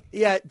about him.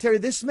 Terry,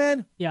 this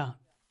man. Yeah.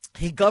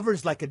 He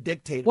governs like a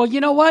dictator. Well,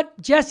 you know what,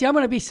 Jesse? I'm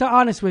going to be so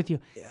honest with you.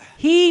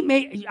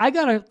 Yeah. I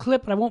got a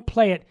clip, and I won't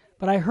play it,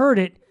 but I heard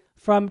it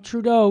from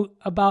Trudeau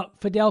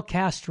about Fidel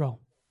Castro.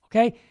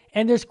 Okay,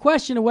 and there's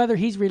question of whether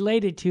he's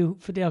related to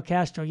Fidel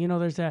Castro.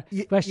 There's a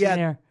question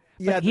there.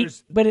 Yeah,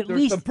 but at there's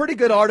least some pretty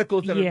good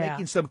articles that are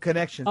making some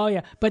connections. Oh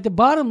yeah, but the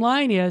bottom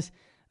line is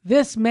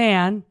this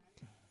man,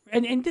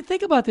 and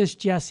think about this,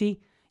 Jesse.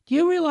 Do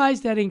you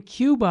realize that in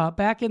Cuba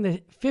back in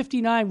the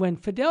 '59, when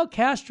Fidel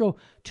Castro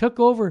took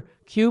over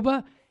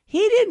Cuba,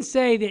 he didn't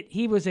say that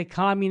he was a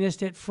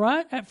communist at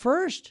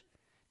first.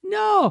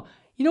 No,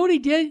 you know what he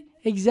did?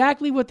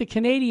 Exactly what the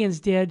Canadians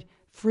did,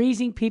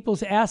 freezing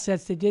people's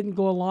assets that didn't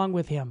go along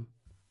with him.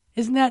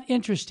 Isn't that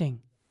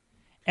interesting?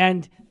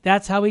 And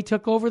that's how he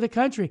took over the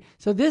country.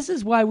 So this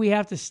is why we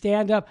have to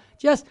stand up.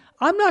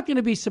 I'm not going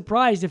to be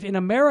surprised if in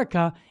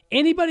America,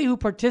 anybody who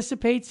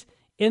participates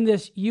in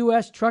this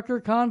U.S.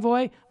 trucker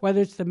convoy, whether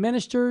it's the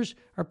ministers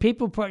or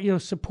people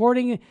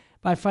supporting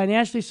by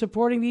financially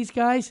supporting these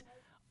guys,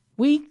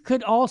 we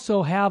could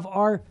also have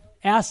our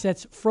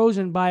assets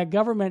frozen by a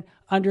government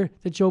under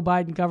the Joe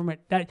Biden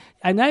government.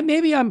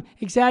 Maybe I'm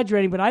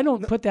exaggerating, but I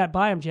don't put that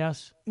by him,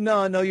 Jess.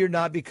 No, you're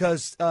not,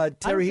 because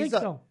Terry,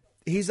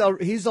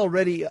 he's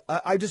already.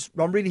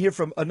 I'm reading here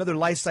from another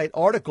LifeSite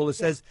article. It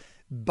says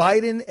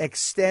Biden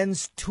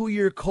extends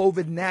 2-year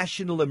COVID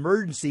national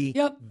emergency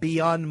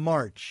beyond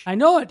March. I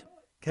know it.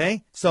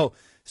 Okay, so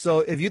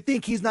if you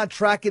think he's not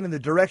tracking in the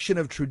direction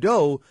of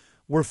Trudeau,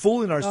 we're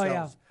fooling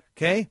ourselves.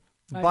 Okay,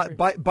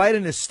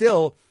 Biden is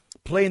still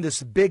playing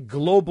this big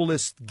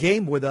globalist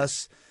game with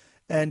us,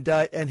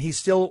 and he's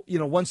still,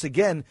 once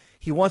again,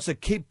 he wants to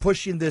keep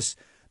pushing this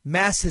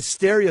mass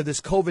hysteria,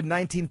 this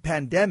COVID-19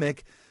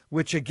 pandemic,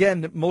 which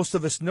again, most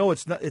of us know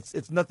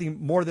it's nothing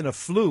more than a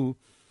flu.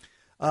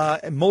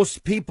 And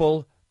most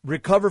people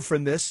recover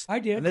from this. I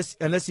did.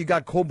 Unless you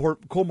got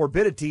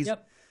comorbidities.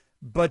 Yep.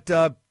 But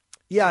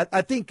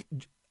I think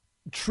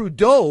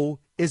Trudeau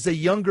is a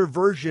younger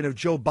version of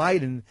Joe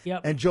Biden,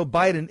 and Joe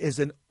Biden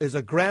is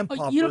a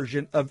grandpa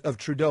version of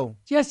Trudeau.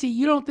 Jesse,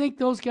 you don't think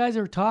those guys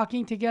are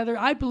talking together?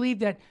 I believe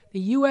that the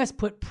U.S.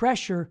 put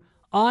pressure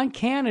on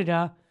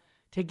Canada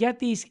to get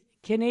these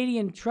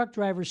Canadian truck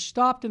drivers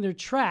stopped in their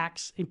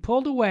tracks and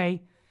pulled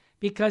away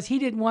because he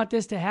didn't want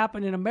this to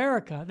happen in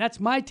America. That's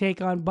my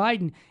take on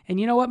Biden. And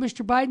you know what,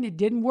 Mr. Biden? It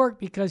didn't work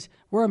because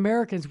we're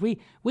Americans.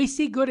 We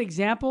see good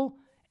example,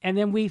 and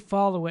then we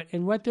follow it.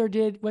 And what they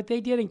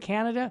did in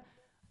Canada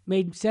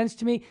made sense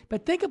to me.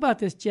 But think about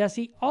this,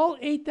 Jesse. All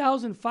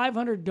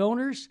 8,500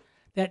 donors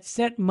that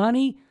sent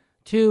money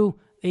to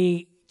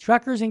the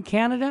truckers in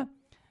Canada,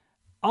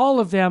 all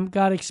of them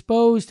got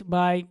exposed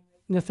by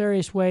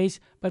nefarious ways.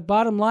 But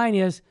bottom line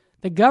is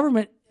the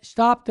government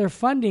stopped their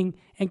funding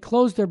and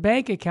closed their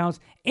bank accounts.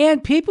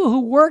 And people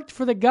who worked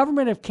for the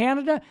government of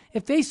Canada,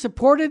 if they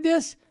supported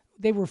this,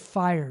 they were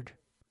fired.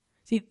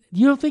 See,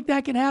 you don't think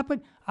that can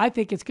happen? I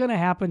think it's going to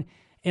happen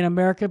in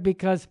America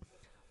because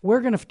we're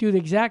going to do the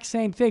exact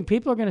same thing.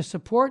 People are going to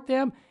support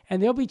them,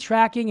 and they'll be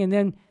tracking. And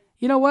then,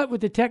 you know what,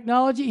 with the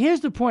technology, here's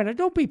the point.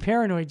 Don't be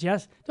paranoid,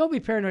 Jess. Don't be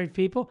paranoid,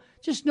 people.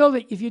 Just know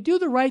that if you do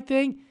the right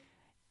thing,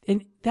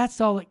 and that's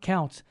all that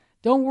counts.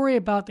 Don't worry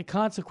about the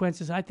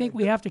consequences. I think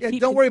we have to keep...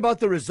 Don't worry about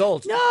the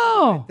results.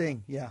 No!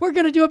 We're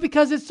going to do it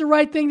because it's the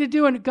right thing to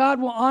do, and God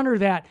will honor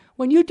that.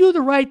 When you do the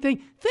right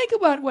thing, think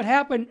about what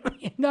happened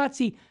in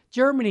Nazi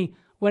Germany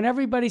when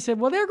everybody said,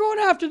 well, they're going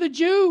after the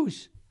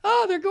Jews.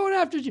 Oh, they're going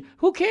after Jews.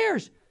 Who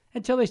cares?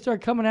 Until they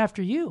start coming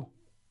after you.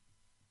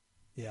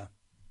 Yeah,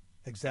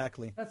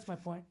 exactly. That's my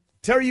point.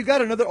 Terry, you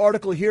got another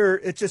article here.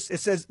 It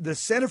says the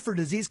Center for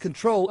Disease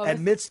Control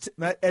admits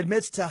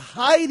to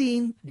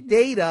hiding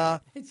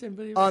data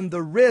on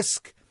the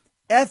risk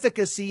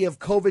efficacy of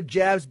COVID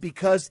jabs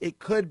because it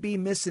could be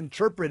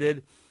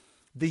misinterpreted.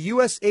 The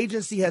U.S.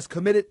 agency has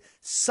committed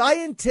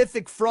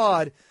scientific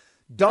fraud.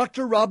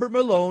 Dr. Robert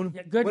Malone,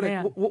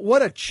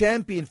 what a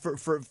champion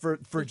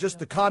for just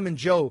the common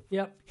Joe.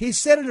 Yep. He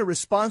said in a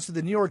response to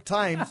the New York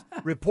Times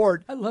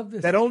report I love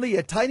this. that only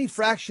a tiny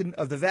fraction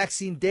of the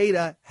vaccine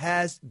data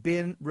has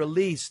been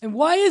released. And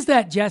why is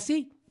that,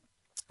 Jesse?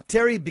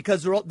 Terry,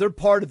 because they're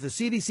part of the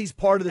CDC's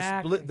part of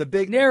Exactly. the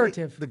big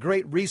narrative, the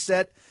Great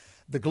Reset,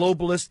 the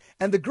globalists,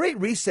 and the Great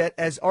Reset,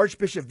 as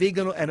Archbishop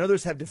Vigano and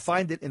others have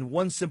defined it in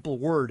one simple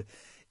word.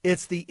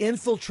 It's the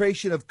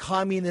infiltration of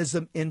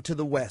communism into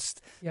the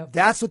West. Yep.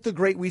 That's what the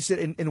Great Reset,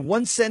 in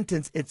one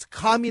sentence, it's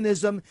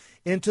communism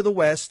into the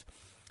West.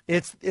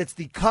 It's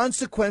the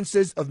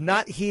consequences of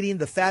not heeding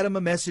the Fatima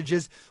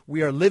messages.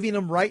 We are living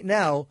them right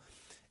now.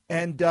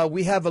 And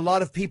we have a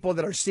lot of people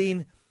that are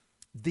seeing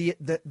the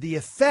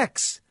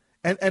effects.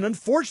 And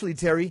unfortunately,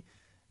 Terry,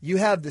 you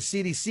have the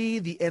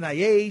CDC, the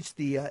NIH,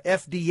 the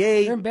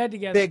FDA. They're in bed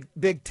together.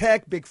 Big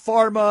tech, big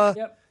pharma.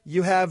 Yep.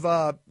 You have,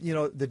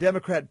 the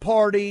Democrat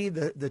Party,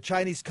 the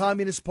Chinese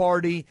Communist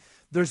Party.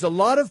 There's a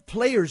lot of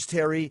players,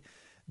 Terry,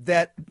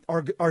 that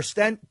are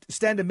stand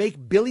to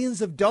make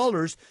billions of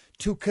dollars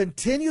to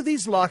continue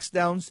these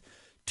lockdowns,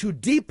 to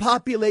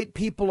depopulate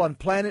people on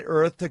planet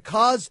Earth, to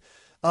cause,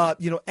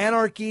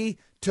 anarchy,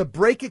 to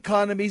break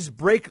economies,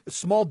 break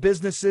small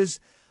businesses.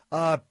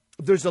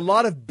 There's a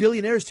lot of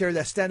billionaires, Terry,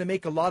 that stand to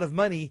make a lot of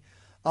money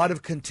out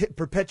of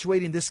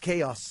perpetuating this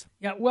chaos.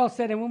 Yeah, well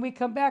said. And when we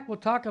come back, we'll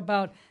talk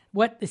about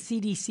what the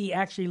CDC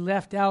actually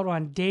left out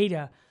on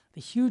data,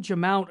 the huge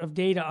amount of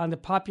data on the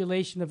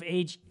population of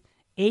age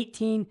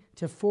 18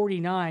 to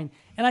 49.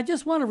 And I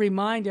just want to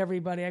remind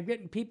everybody, I'm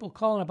getting people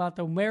calling about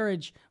the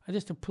marriage,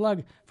 just a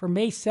plug, for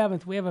May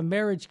 7th, we have a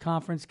marriage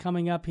conference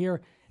coming up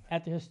here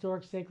at the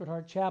historic Sacred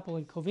Heart Chapel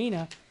in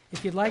Covina.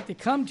 If you'd like to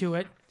come to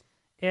it,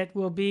 it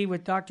will be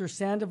with Dr.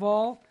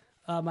 Sandoval,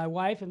 my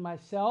wife, and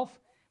myself.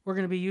 We're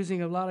going to be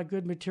using a lot of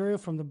good material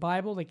from the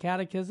Bible, the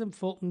Catechism,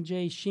 Fulton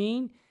J.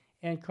 Sheen,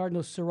 and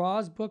Cardinal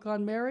Seurat's book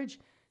on marriage.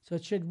 So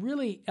it should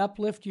really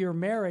uplift your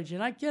marriage.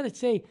 And I got to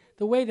say,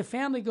 the way the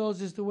family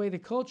goes is the way the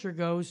culture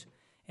goes,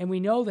 and we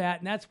know that,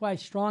 and that's why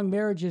strong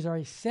marriages are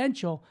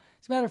essential.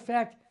 As a matter of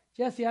fact,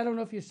 Jesse, I don't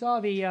know if you saw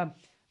the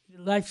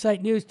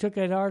LifeSite News took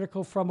an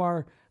article from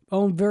our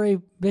own very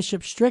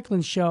Bishop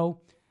Strickland show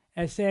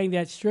as saying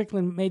that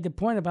Strickland made the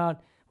point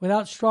about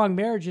without strong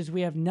marriages,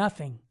 we have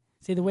nothing.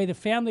 See, the way the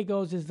family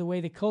goes is the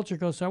way the culture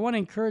goes. So I want to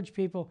encourage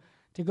people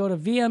to go to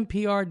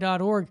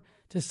vmpr.org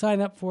to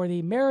sign up for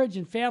the Marriage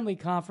and Family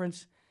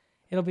Conference.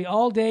 It'll be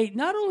all day.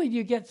 Not only do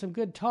you get some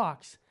good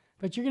talks,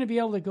 but you're going to be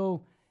able to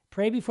go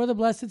pray before the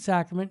Blessed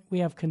Sacrament. We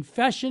have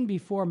confession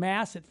before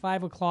Mass at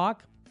 5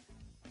 o'clock.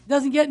 It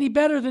doesn't get any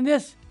better than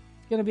this.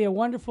 It's going to be a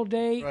wonderful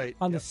day.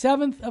 On the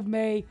 7th of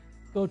May.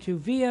 Go to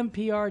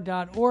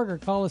vmpr.org or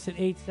call us at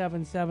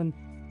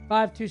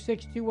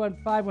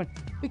 877-526-2151.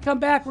 We come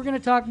back, we're going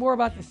to talk more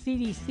about the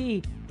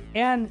CDC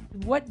and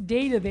what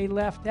data they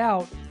left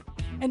out.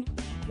 And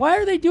why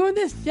are they doing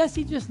this?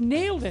 Jesse just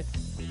nailed it.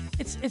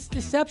 It's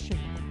deception.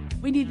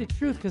 We need the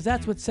truth because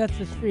that's what sets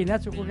us free, and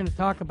that's what we're going to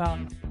talk about.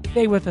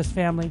 Stay with us,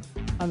 family,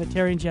 on the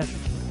Terry and Jesse Show.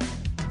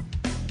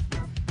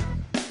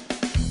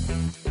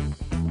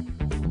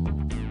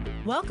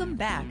 Welcome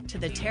back to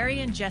the Terry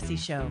and Jesse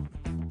Show.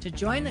 To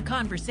join the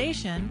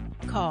conversation,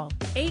 call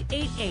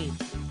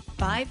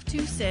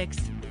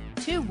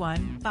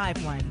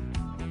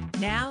 888-526-2151.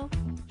 Now,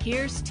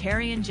 here's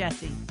Terry and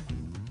Jesse.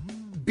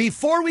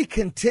 Before we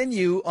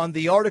continue on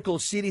the article,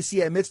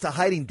 CDC admits to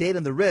hiding data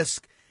on the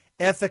risk,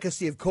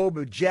 efficacy of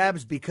COVID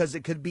jabs because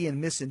it could be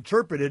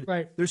misinterpreted.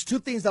 Right. There's two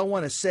things I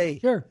want to say.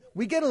 Sure.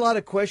 We get a lot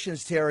of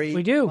questions, Terry.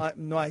 We do.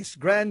 My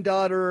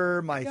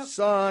granddaughter, my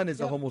son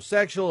is a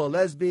homosexual, a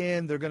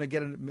lesbian. They're going to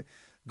get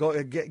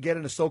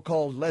in a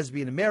so-called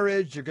lesbian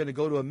marriage. They're going to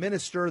go to a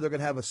minister. They're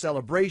going to have a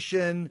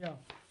celebration. Yeah.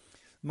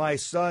 My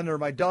son or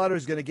my daughter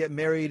is going to get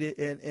married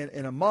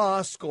in a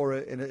mosque or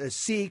in a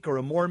Sikh or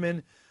a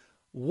Mormon.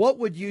 What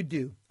would you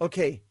do?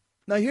 Okay,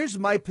 now here's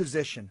my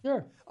position.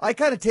 Sure. I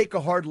kind of take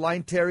a hard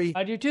line, Terry.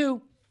 I do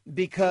too.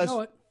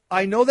 Because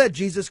I know that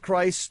Jesus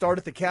Christ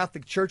started the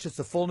Catholic Church. It's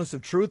the fullness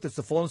of truth. It's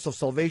the fullness of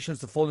salvation.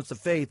 It's the fullness of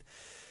faith.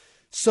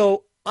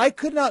 So I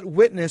could not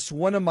witness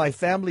one of my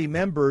family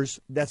members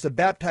that's a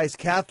baptized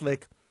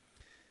Catholic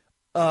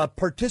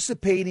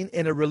participating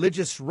in a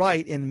religious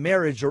rite in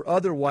marriage or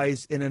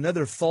otherwise in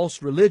another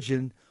false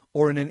religion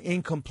or in an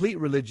incomplete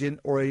religion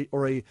or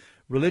a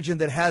religion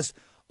that has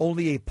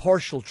only a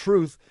partial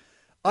truth.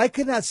 I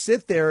could not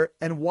sit there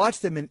and watch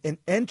them and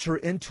enter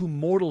into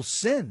mortal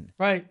sin.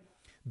 Right.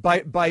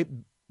 By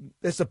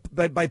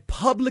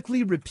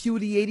publicly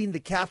repudiating the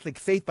Catholic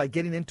faith by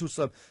getting into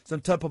some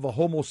type of a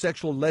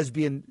homosexual,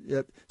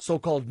 lesbian,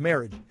 so-called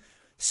marriage.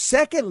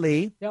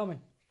 Secondly, tell me,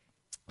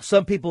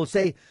 some people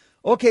say,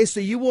 okay,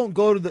 so you won't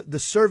go to the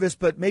service,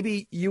 but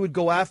maybe you would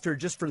go after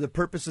just for the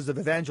purposes of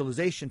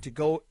evangelization to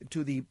go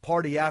to the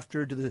party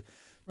after, to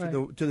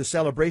the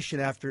celebration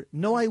after.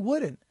 No, I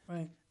wouldn't.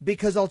 Right.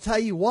 Because I'll tell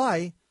you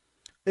why.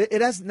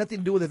 It has nothing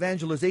to do with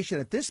evangelization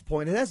at this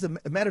point. It has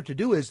a matter to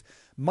do is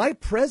my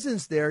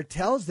presence there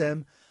tells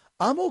them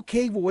I'm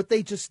okay with what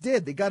they just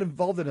did. They got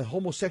involved in a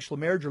homosexual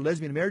marriage or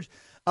lesbian marriage.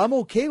 I'm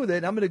okay with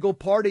it. I'm going to go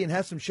party and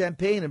have some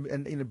champagne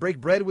and break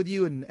bread with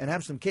you and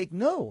have some cake.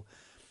 No,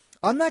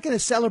 I'm not going to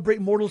celebrate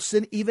mortal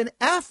sin even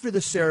after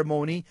the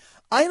ceremony.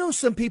 I know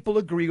some people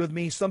agree with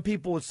me. Some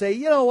people would say,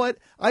 you know what?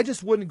 I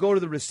just wouldn't go to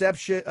the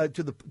reception,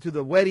 to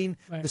the wedding,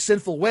 Right. the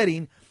sinful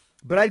wedding,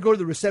 but I'd go to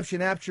the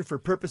reception after for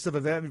purpose of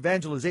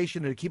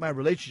evangelization and to keep my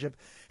relationship.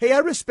 Hey, I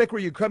respect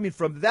where you're coming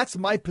from. That's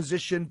my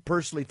position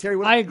personally. Terry,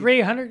 what I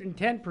agree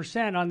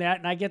 110% on that,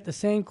 and I get the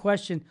same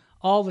question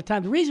all the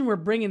time. The reason we're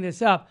bringing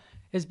this up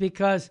is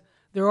because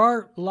there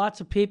are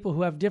lots of people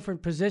who have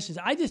different positions.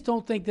 I just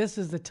don't think this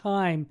is the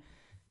time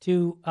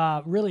to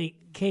really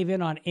cave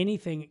in on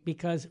anything,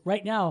 because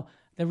right now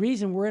the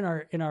reason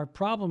we're in our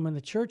problem in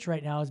the church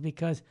right now is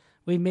because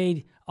we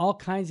made all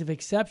kinds of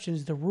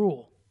exceptions the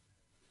rule.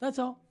 That's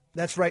all.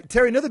 That's right.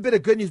 Terry, another bit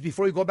of good news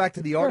before we go back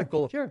to the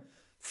article. Sure.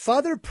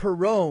 Father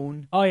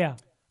Perone, Oh yeah.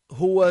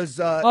 who was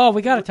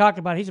We got to talk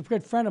about it. He's a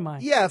good friend of mine.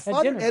 yeah,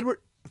 At dinner.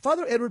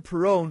 Father Edward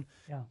Perone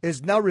Yeah.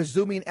 is now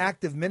resuming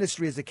active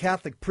ministry as a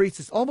Catholic priest.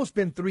 It's almost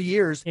been 3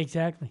 years.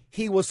 Exactly.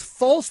 He was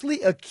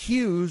falsely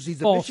accused.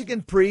 He's a False.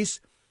 Michigan priest,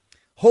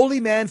 holy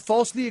man,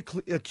 falsely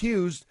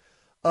accused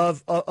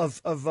of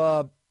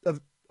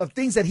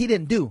things that he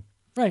didn't do.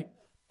 Right.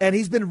 And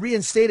he's been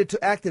reinstated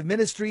to active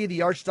ministry. The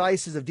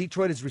Archdiocese of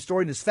Detroit is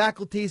restoring his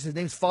faculties. His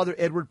name's Father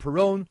Edward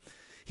Perone.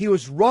 He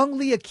was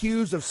wrongly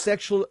accused of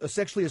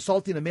sexually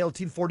assaulting a male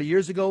teen 40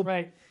 years ago.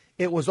 Right.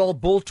 It was all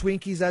bull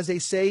Twinkies, as they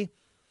say.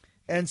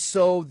 And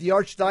so the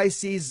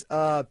Archdiocese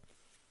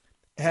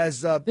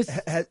has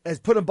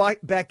put him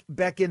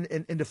back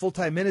into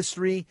full-time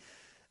ministry.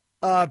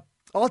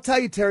 I'll tell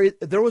you, Terry,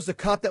 there was a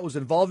cop that was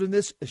involved in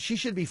this. She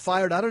should be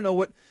fired. I don't know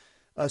what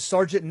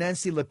Sergeant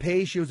Nancy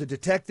LePage. She was a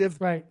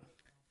detective. Right.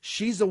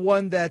 She's the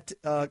one that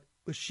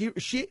she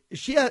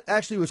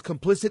actually was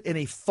complicit in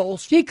a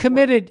false. She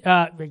committed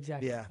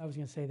exactly. Yeah. I was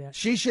going to say that.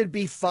 She should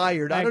be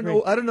fired. I I don't agree.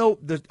 know. I don't know.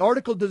 The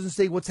article doesn't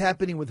say what's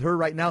happening with her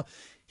right now.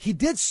 He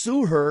did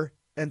sue her,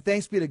 and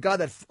thanks be to God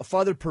that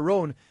Father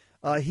Perone,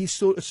 he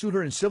sued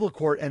her in civil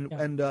court,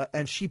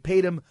 and she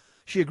paid him.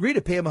 She agreed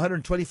to pay him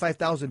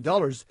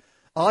 $125,000,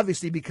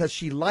 obviously because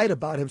she lied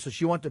about him, so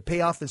she wanted to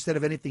pay off instead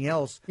of anything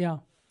else. Yeah.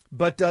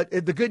 But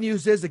the good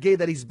news is, again,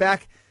 that he's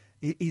back.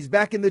 He's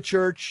back in the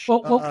church.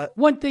 Well,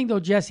 one thing, though,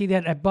 Jesse,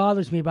 that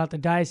bothers me about the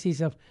Diocese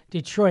of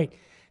Detroit,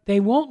 they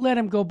won't let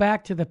him go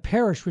back to the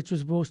parish, which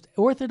was the most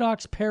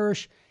Orthodox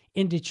parish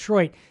in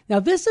Detroit. Now,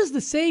 this is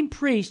the same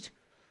priest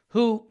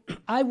who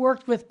I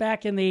worked with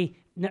back in the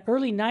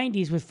early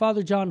 90s with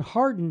Father John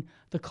Hardin,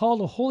 the Call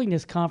to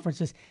Holiness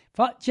conferences.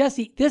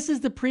 Jesse, this is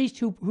the priest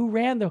who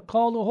ran the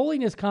Call to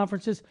Holiness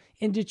conferences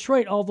in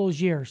Detroit all those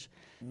years.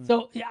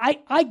 So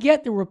I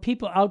get there were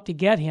people out to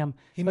get him.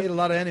 He made a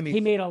lot of enemies.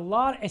 He made a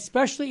lot,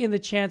 especially in the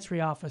Chancery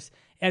office.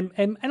 And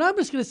I'm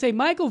just going to say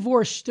Michael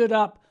Vorsh stood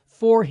up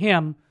for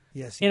him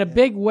in a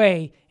big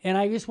way. And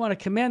I just want to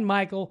commend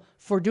Michael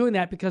for doing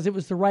that because it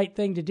was the right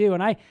thing to do.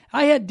 And I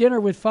had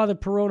dinner with Father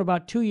Perone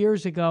about 2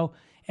 years ago.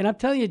 And I'm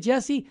telling you,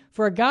 Jesse,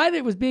 for a guy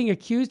that was being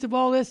accused of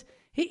all this,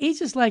 he's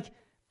just like,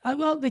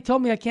 well, they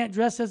told me I can't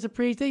dress as a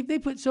priest.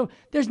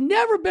 There's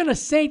never been a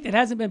saint that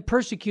hasn't been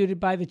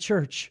persecuted by the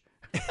church.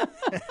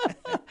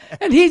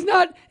 And he's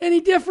not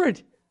any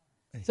different.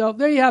 So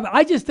there you have it.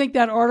 I just think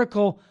that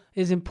article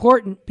is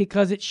important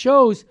because it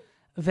shows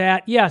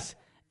that, yes,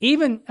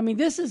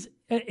 this is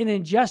an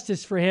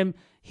injustice for him.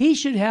 He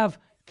should have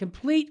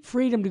complete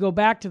freedom to go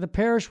back to the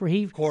parish where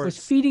he was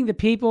feeding the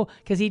people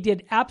because he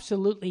did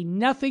absolutely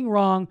nothing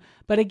wrong.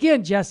 But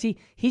again, Jesse,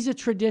 he's a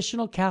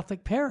traditional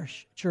Catholic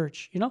parish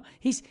church. You know,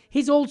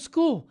 he's old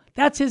school.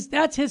 That's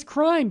his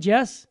crime,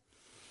 Jess.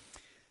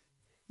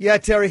 Yeah,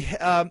 Terry,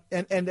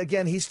 and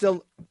again, he's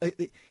still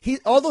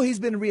although he's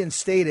been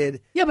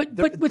reinstated. Yeah,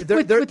 but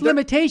with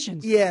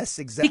limitations. Yes,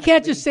 exactly. He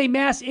can't just say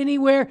mass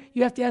anywhere.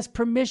 You have to ask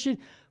permission.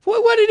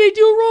 What did he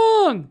do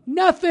wrong?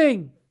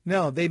 Nothing.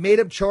 No, they made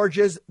up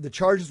charges. The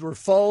charges were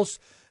false.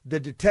 The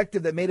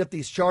detective that made up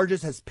these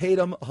charges has paid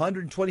him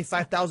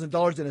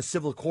 $125,000 in a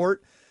civil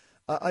court.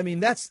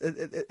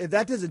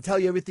 That doesn't tell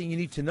you everything you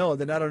need to know.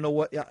 Then I don't know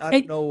what I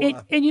don't know.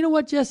 And you know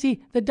what,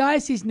 Jesse? The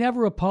diocese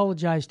never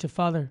apologized to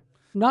Father.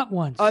 Not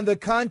once. On the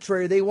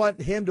contrary, they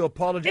want him to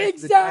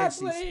apologize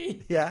exactly. to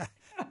the diocese.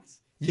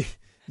 Yeah.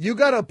 You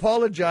got to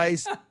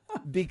apologize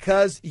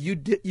because you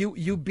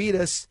beat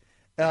us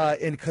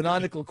in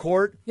canonical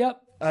court.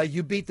 Yep.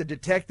 You beat the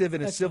detective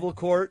in a civil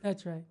court.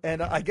 That's right.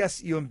 And I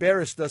guess you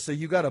embarrassed us, so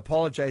you got to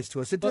apologize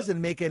to us. It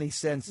doesn't make any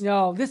sense.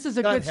 No, this is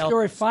a good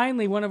story.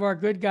 Finally, one of our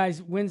good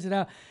guys wins it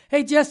out.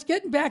 Hey, Jess,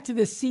 getting back to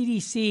the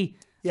CDC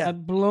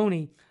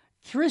baloney.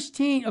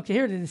 Christine, okay,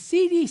 here it is.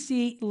 The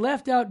CDC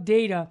left out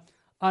data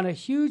on a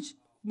huge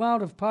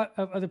amount of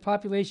the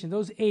population,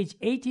 those aged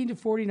 18 to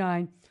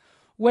 49.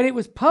 When it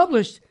was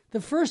published,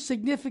 the first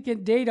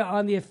significant data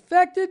on the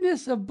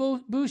effectiveness of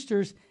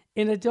boosters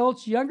in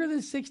adults younger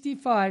than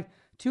 65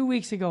 2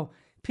 weeks ago.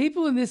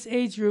 People in this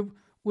age group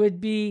would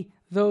be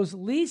those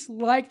least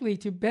likely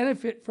to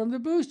benefit from the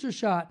booster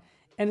shot,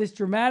 and it's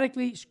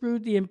dramatically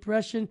screwed the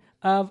impression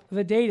of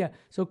the data.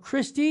 So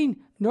Christine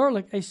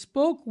Norlick, a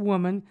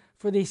spokeswoman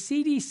for the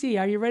CDC,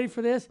 are you ready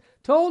for this?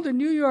 Told the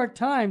New York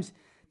Times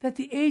that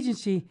the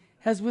agency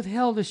has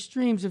withheld the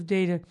streams of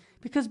data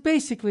because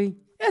basically,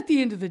 at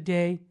the end of the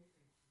day,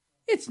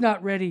 it's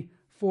not ready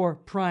for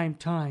prime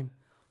time.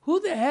 Who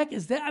the heck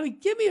is that? I mean,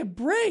 give me a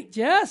break,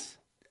 Jess.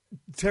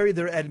 Terry,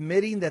 they're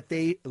admitting that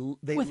they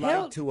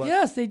lied to us.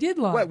 Yes, they did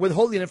lie. Well,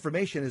 withholding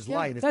information is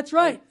lying. That's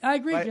right. I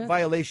agree, Jess.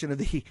 Violation of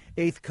the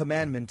 8th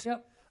commandment.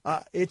 Yep.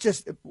 It's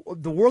just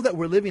the world that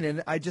we're living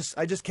in. I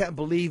just can't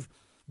believe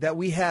that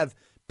we have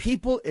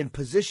people in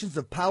positions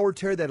of power,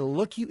 Terry, that'll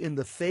look you in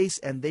the face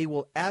and they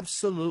will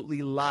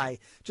absolutely lie.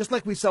 Just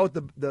like we saw with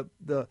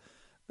the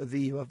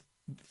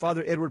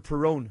Father Edward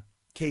Perron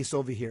case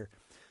over here.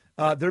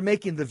 They're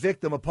making the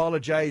victim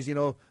apologize,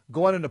 go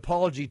on an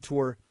apology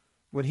tour.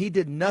 When he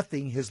did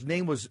nothing, his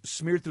name was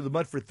smeared through the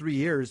mud for 3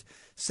 years.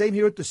 Same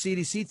here with the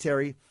CDC,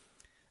 Terry.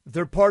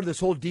 They're part of this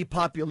whole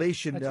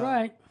depopulation. That's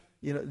right.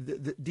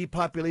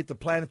 Depopulate the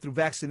planet through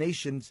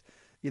vaccinations,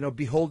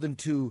 beholden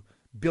to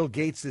Bill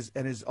Gates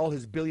and all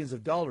his billions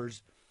of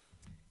dollars.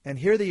 And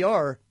here they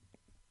are,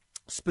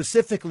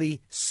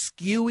 specifically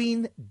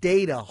skewing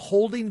data,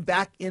 holding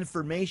back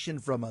information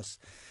from us.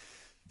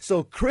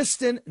 So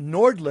Kristen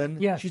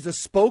Nordlund, yes. She's a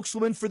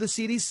spokeswoman for the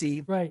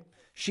CDC. Right.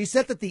 She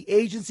said that the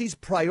agency's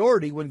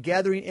priority when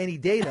gathering any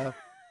data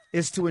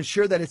is to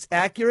ensure that it's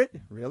accurate,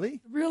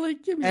 really,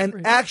 give me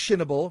and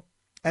actionable,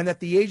 and that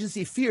the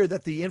agency feared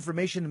that the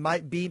information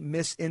might be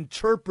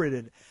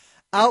misinterpreted.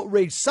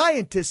 Outraged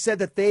scientists said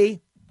that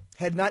they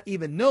had not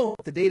even known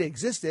the data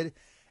existed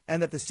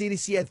and that the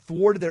CDC had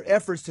thwarted their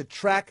efforts to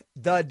track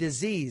the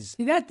disease.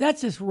 See,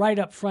 that's just right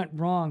up front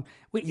wrong.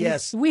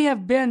 Yes. We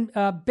have been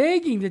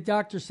begging the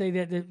doctors say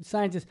that the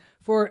scientists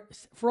for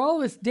all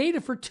this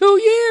data for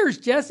 2 years,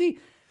 Jesse.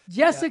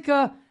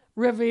 Jessica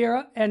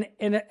Rivera, an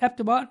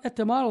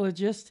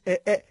epidemiologist.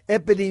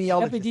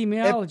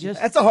 Epidemiologist.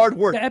 That's a hard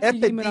word.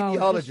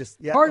 Epidemiologist.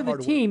 Yeah, part of the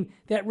team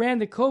that ran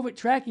the COVID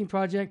tracking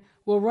project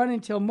will run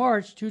until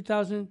March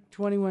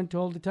 2021,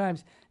 told the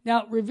Times.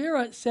 Now,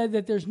 Rivera said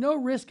that there's no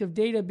risk of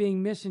data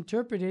being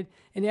misinterpreted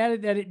and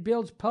added that it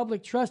builds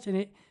public trust and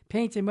it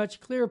paints a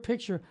much clearer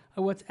picture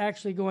of what's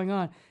actually going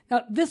on.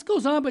 Now, this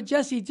goes on, but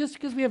Jesse, just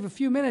because we have a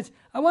few minutes,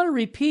 I want to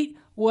repeat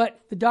what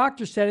the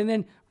doctor said and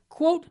then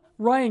quote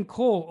Ryan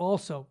Cole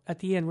also at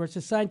the end where it's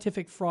a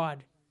scientific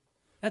fraud.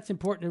 That's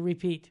important to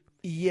repeat.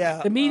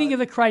 Yeah. The meaning of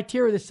the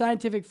criteria, the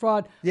scientific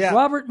fraud. Yeah.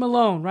 Robert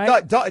Malone,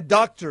 right?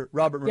 Dr.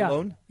 Robert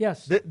Malone.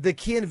 Yes. The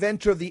key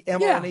inventor of the mRNA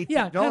technology.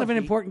 Yeah, kind of an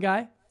important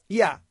guy.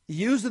 Yeah.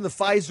 Used in the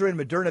Pfizer and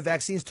Moderna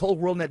vaccines, told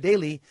WorldNet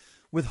Daily,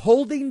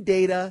 withholding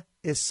data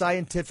is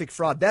scientific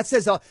fraud. That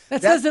says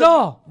it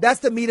all. That's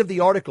the meat of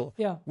the article.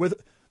 Yeah.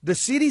 With the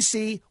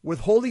CDC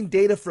withholding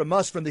data from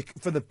us, from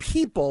the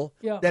people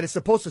that it's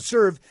supposed to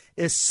serve,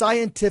 is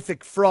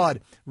scientific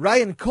fraud.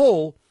 Ryan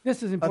Cole,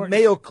 this is important.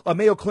 A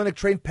Mayo Clinic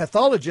trained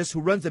pathologist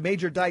who runs a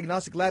major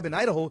diagnostic lab in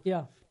Idaho,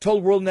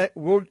 told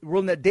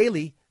WorldNet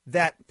Daily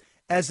that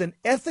as an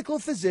ethical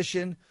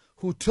physician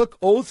who took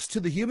oaths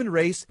to the human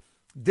race,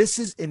 this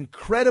is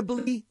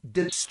incredibly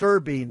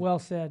disturbing. Well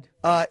said.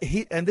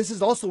 And this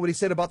is also what he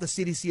said about the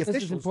CDC officials.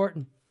 This is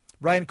important.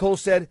 Ryan Cole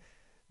said,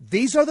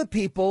 "These are the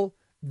people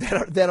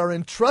that are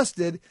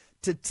entrusted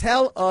to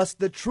tell us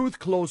the truth,"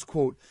 close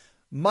quote.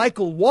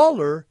 Michael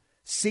Waller,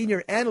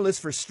 senior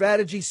analyst for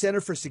Strategy Center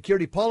for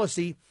Security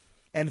Policy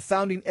and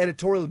founding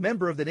editorial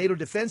member of the NATO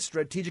Defense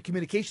Strategic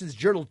Communications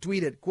Journal,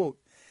 tweeted, quote,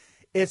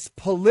 "It's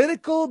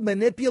political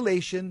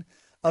manipulation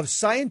of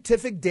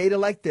scientific data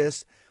like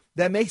this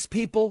that makes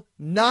people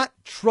not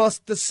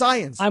trust the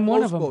science." I'm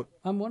one of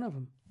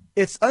them.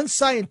 It's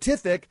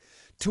unscientific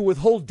to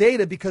withhold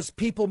data because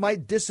people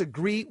might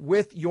disagree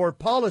with your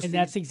policy. And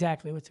that's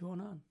exactly what's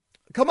going on.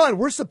 Come on,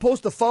 we're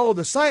supposed to follow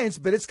the science,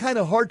 but it's kind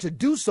of hard to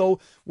do so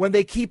when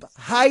they keep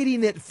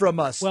hiding it from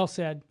us. Well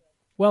said.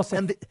 Well said.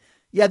 And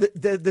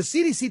the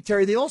CDC,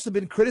 Terry, they've also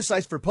been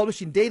criticized for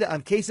publishing data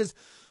on cases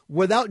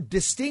without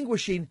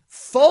distinguishing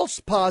false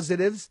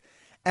positives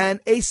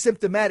and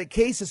asymptomatic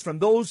cases from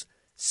those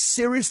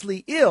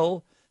seriously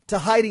ill, to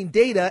hiding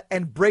data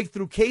and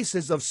breakthrough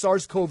cases of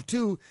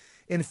SARS-CoV-2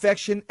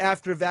 infection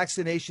after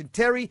vaccination.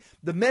 Terry,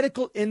 the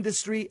medical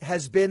industry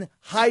has been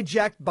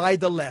hijacked by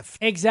the left.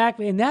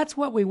 Exactly. And that's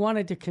what we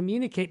wanted to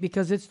communicate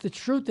because it's the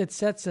truth that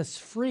sets us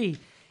free.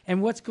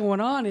 And what's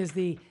going on is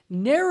the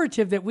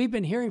narrative that we've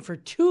been hearing for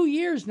 2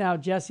 years now,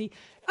 Jesse.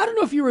 I don't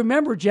know if you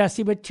remember,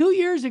 Jesse, but 2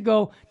 years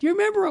ago, do you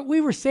remember we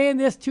were saying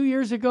this 2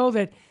 years ago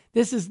that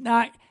this is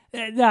not,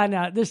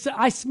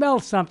 I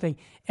smelled something.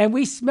 And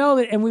we smelled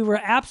it and we were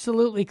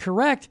absolutely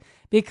correct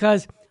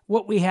because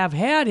what we have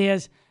had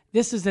is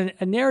this is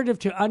a narrative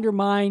to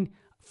undermine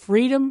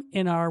freedom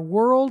in our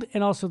world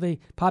and also the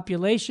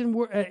population,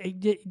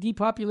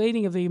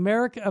 depopulating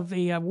of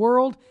the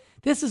world.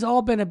 This has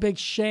all been a big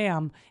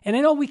sham. And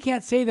I know we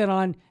can't say that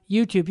on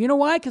YouTube. You know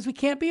why? Because we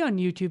can't be on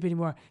YouTube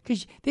anymore.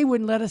 Because they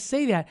wouldn't let us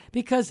say that.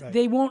 Because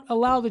they won't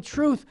allow the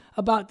truth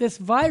about this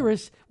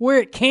virus, where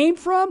it came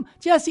from.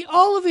 Jesse,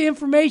 all of the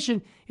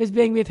information is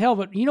being withheld.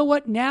 But you know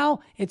what?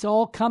 Now it's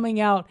all coming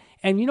out.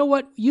 And you know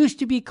what used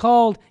to be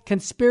called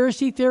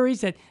conspiracy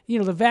theories, that,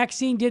 the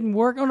vaccine didn't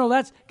work? Oh, no,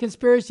 that's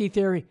conspiracy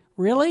theory.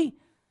 Really?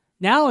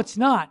 Now it's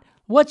not.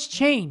 What's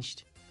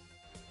changed?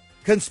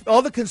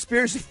 All the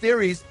conspiracy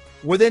theories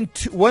within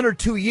 1 or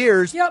 2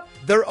 years, Yep.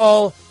 they're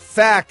all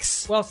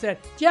facts. Well said.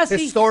 Jesse.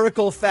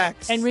 Historical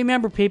facts. And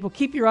remember, people,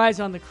 keep your eyes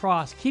on the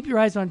cross. Keep your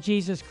eyes on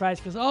Jesus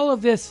Christ, because all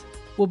of this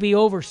will be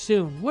over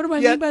soon. What do I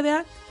mean by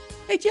that?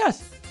 Hey,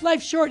 Jess,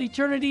 life's short.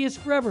 Eternity is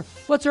forever.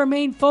 What's our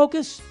main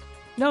focus?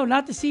 No,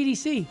 not the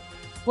CDC.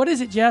 What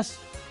is it, Jess?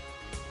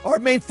 Our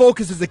main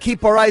focus is to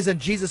keep our eyes on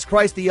Jesus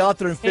Christ, the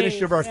author and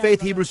finisher of our faith.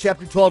 brother. Hebrews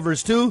chapter 12,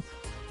 verse 2.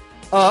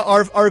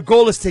 Our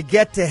goal is to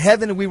get to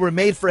heaven. We were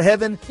made for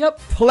heaven. Yep.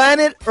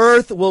 Planet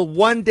Earth will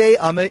one day,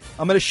 I'm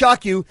gonna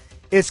shock you,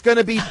 it's going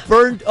to be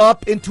burned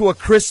up into a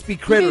crispy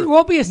critter. There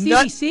won't be a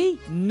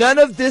CDC? None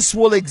of this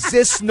will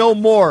exist no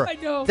more. I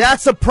know.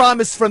 That's a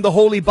promise from the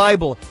Holy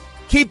Bible.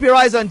 Keep your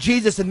eyes on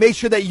Jesus and make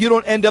sure that you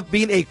don't end up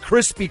being a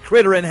crispy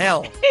critter in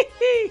hell.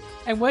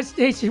 And what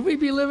state should we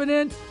be living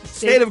in?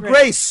 State of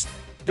grace.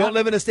 Don't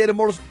live in a state of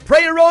mortals.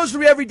 Pray a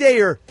rosary every day,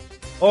 or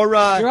you're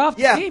off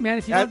the team, man,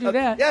 if you don't do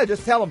that. Yeah,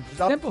 just tell them. Just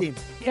off Simple. the team.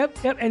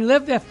 Yep. And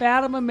live the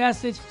Fatima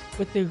message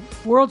with the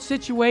world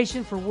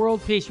situation for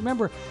world peace.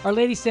 Remember, Our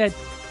Lady said,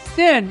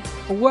 sin,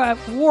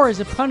 war is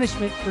a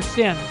punishment for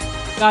sin.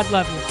 God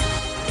love you.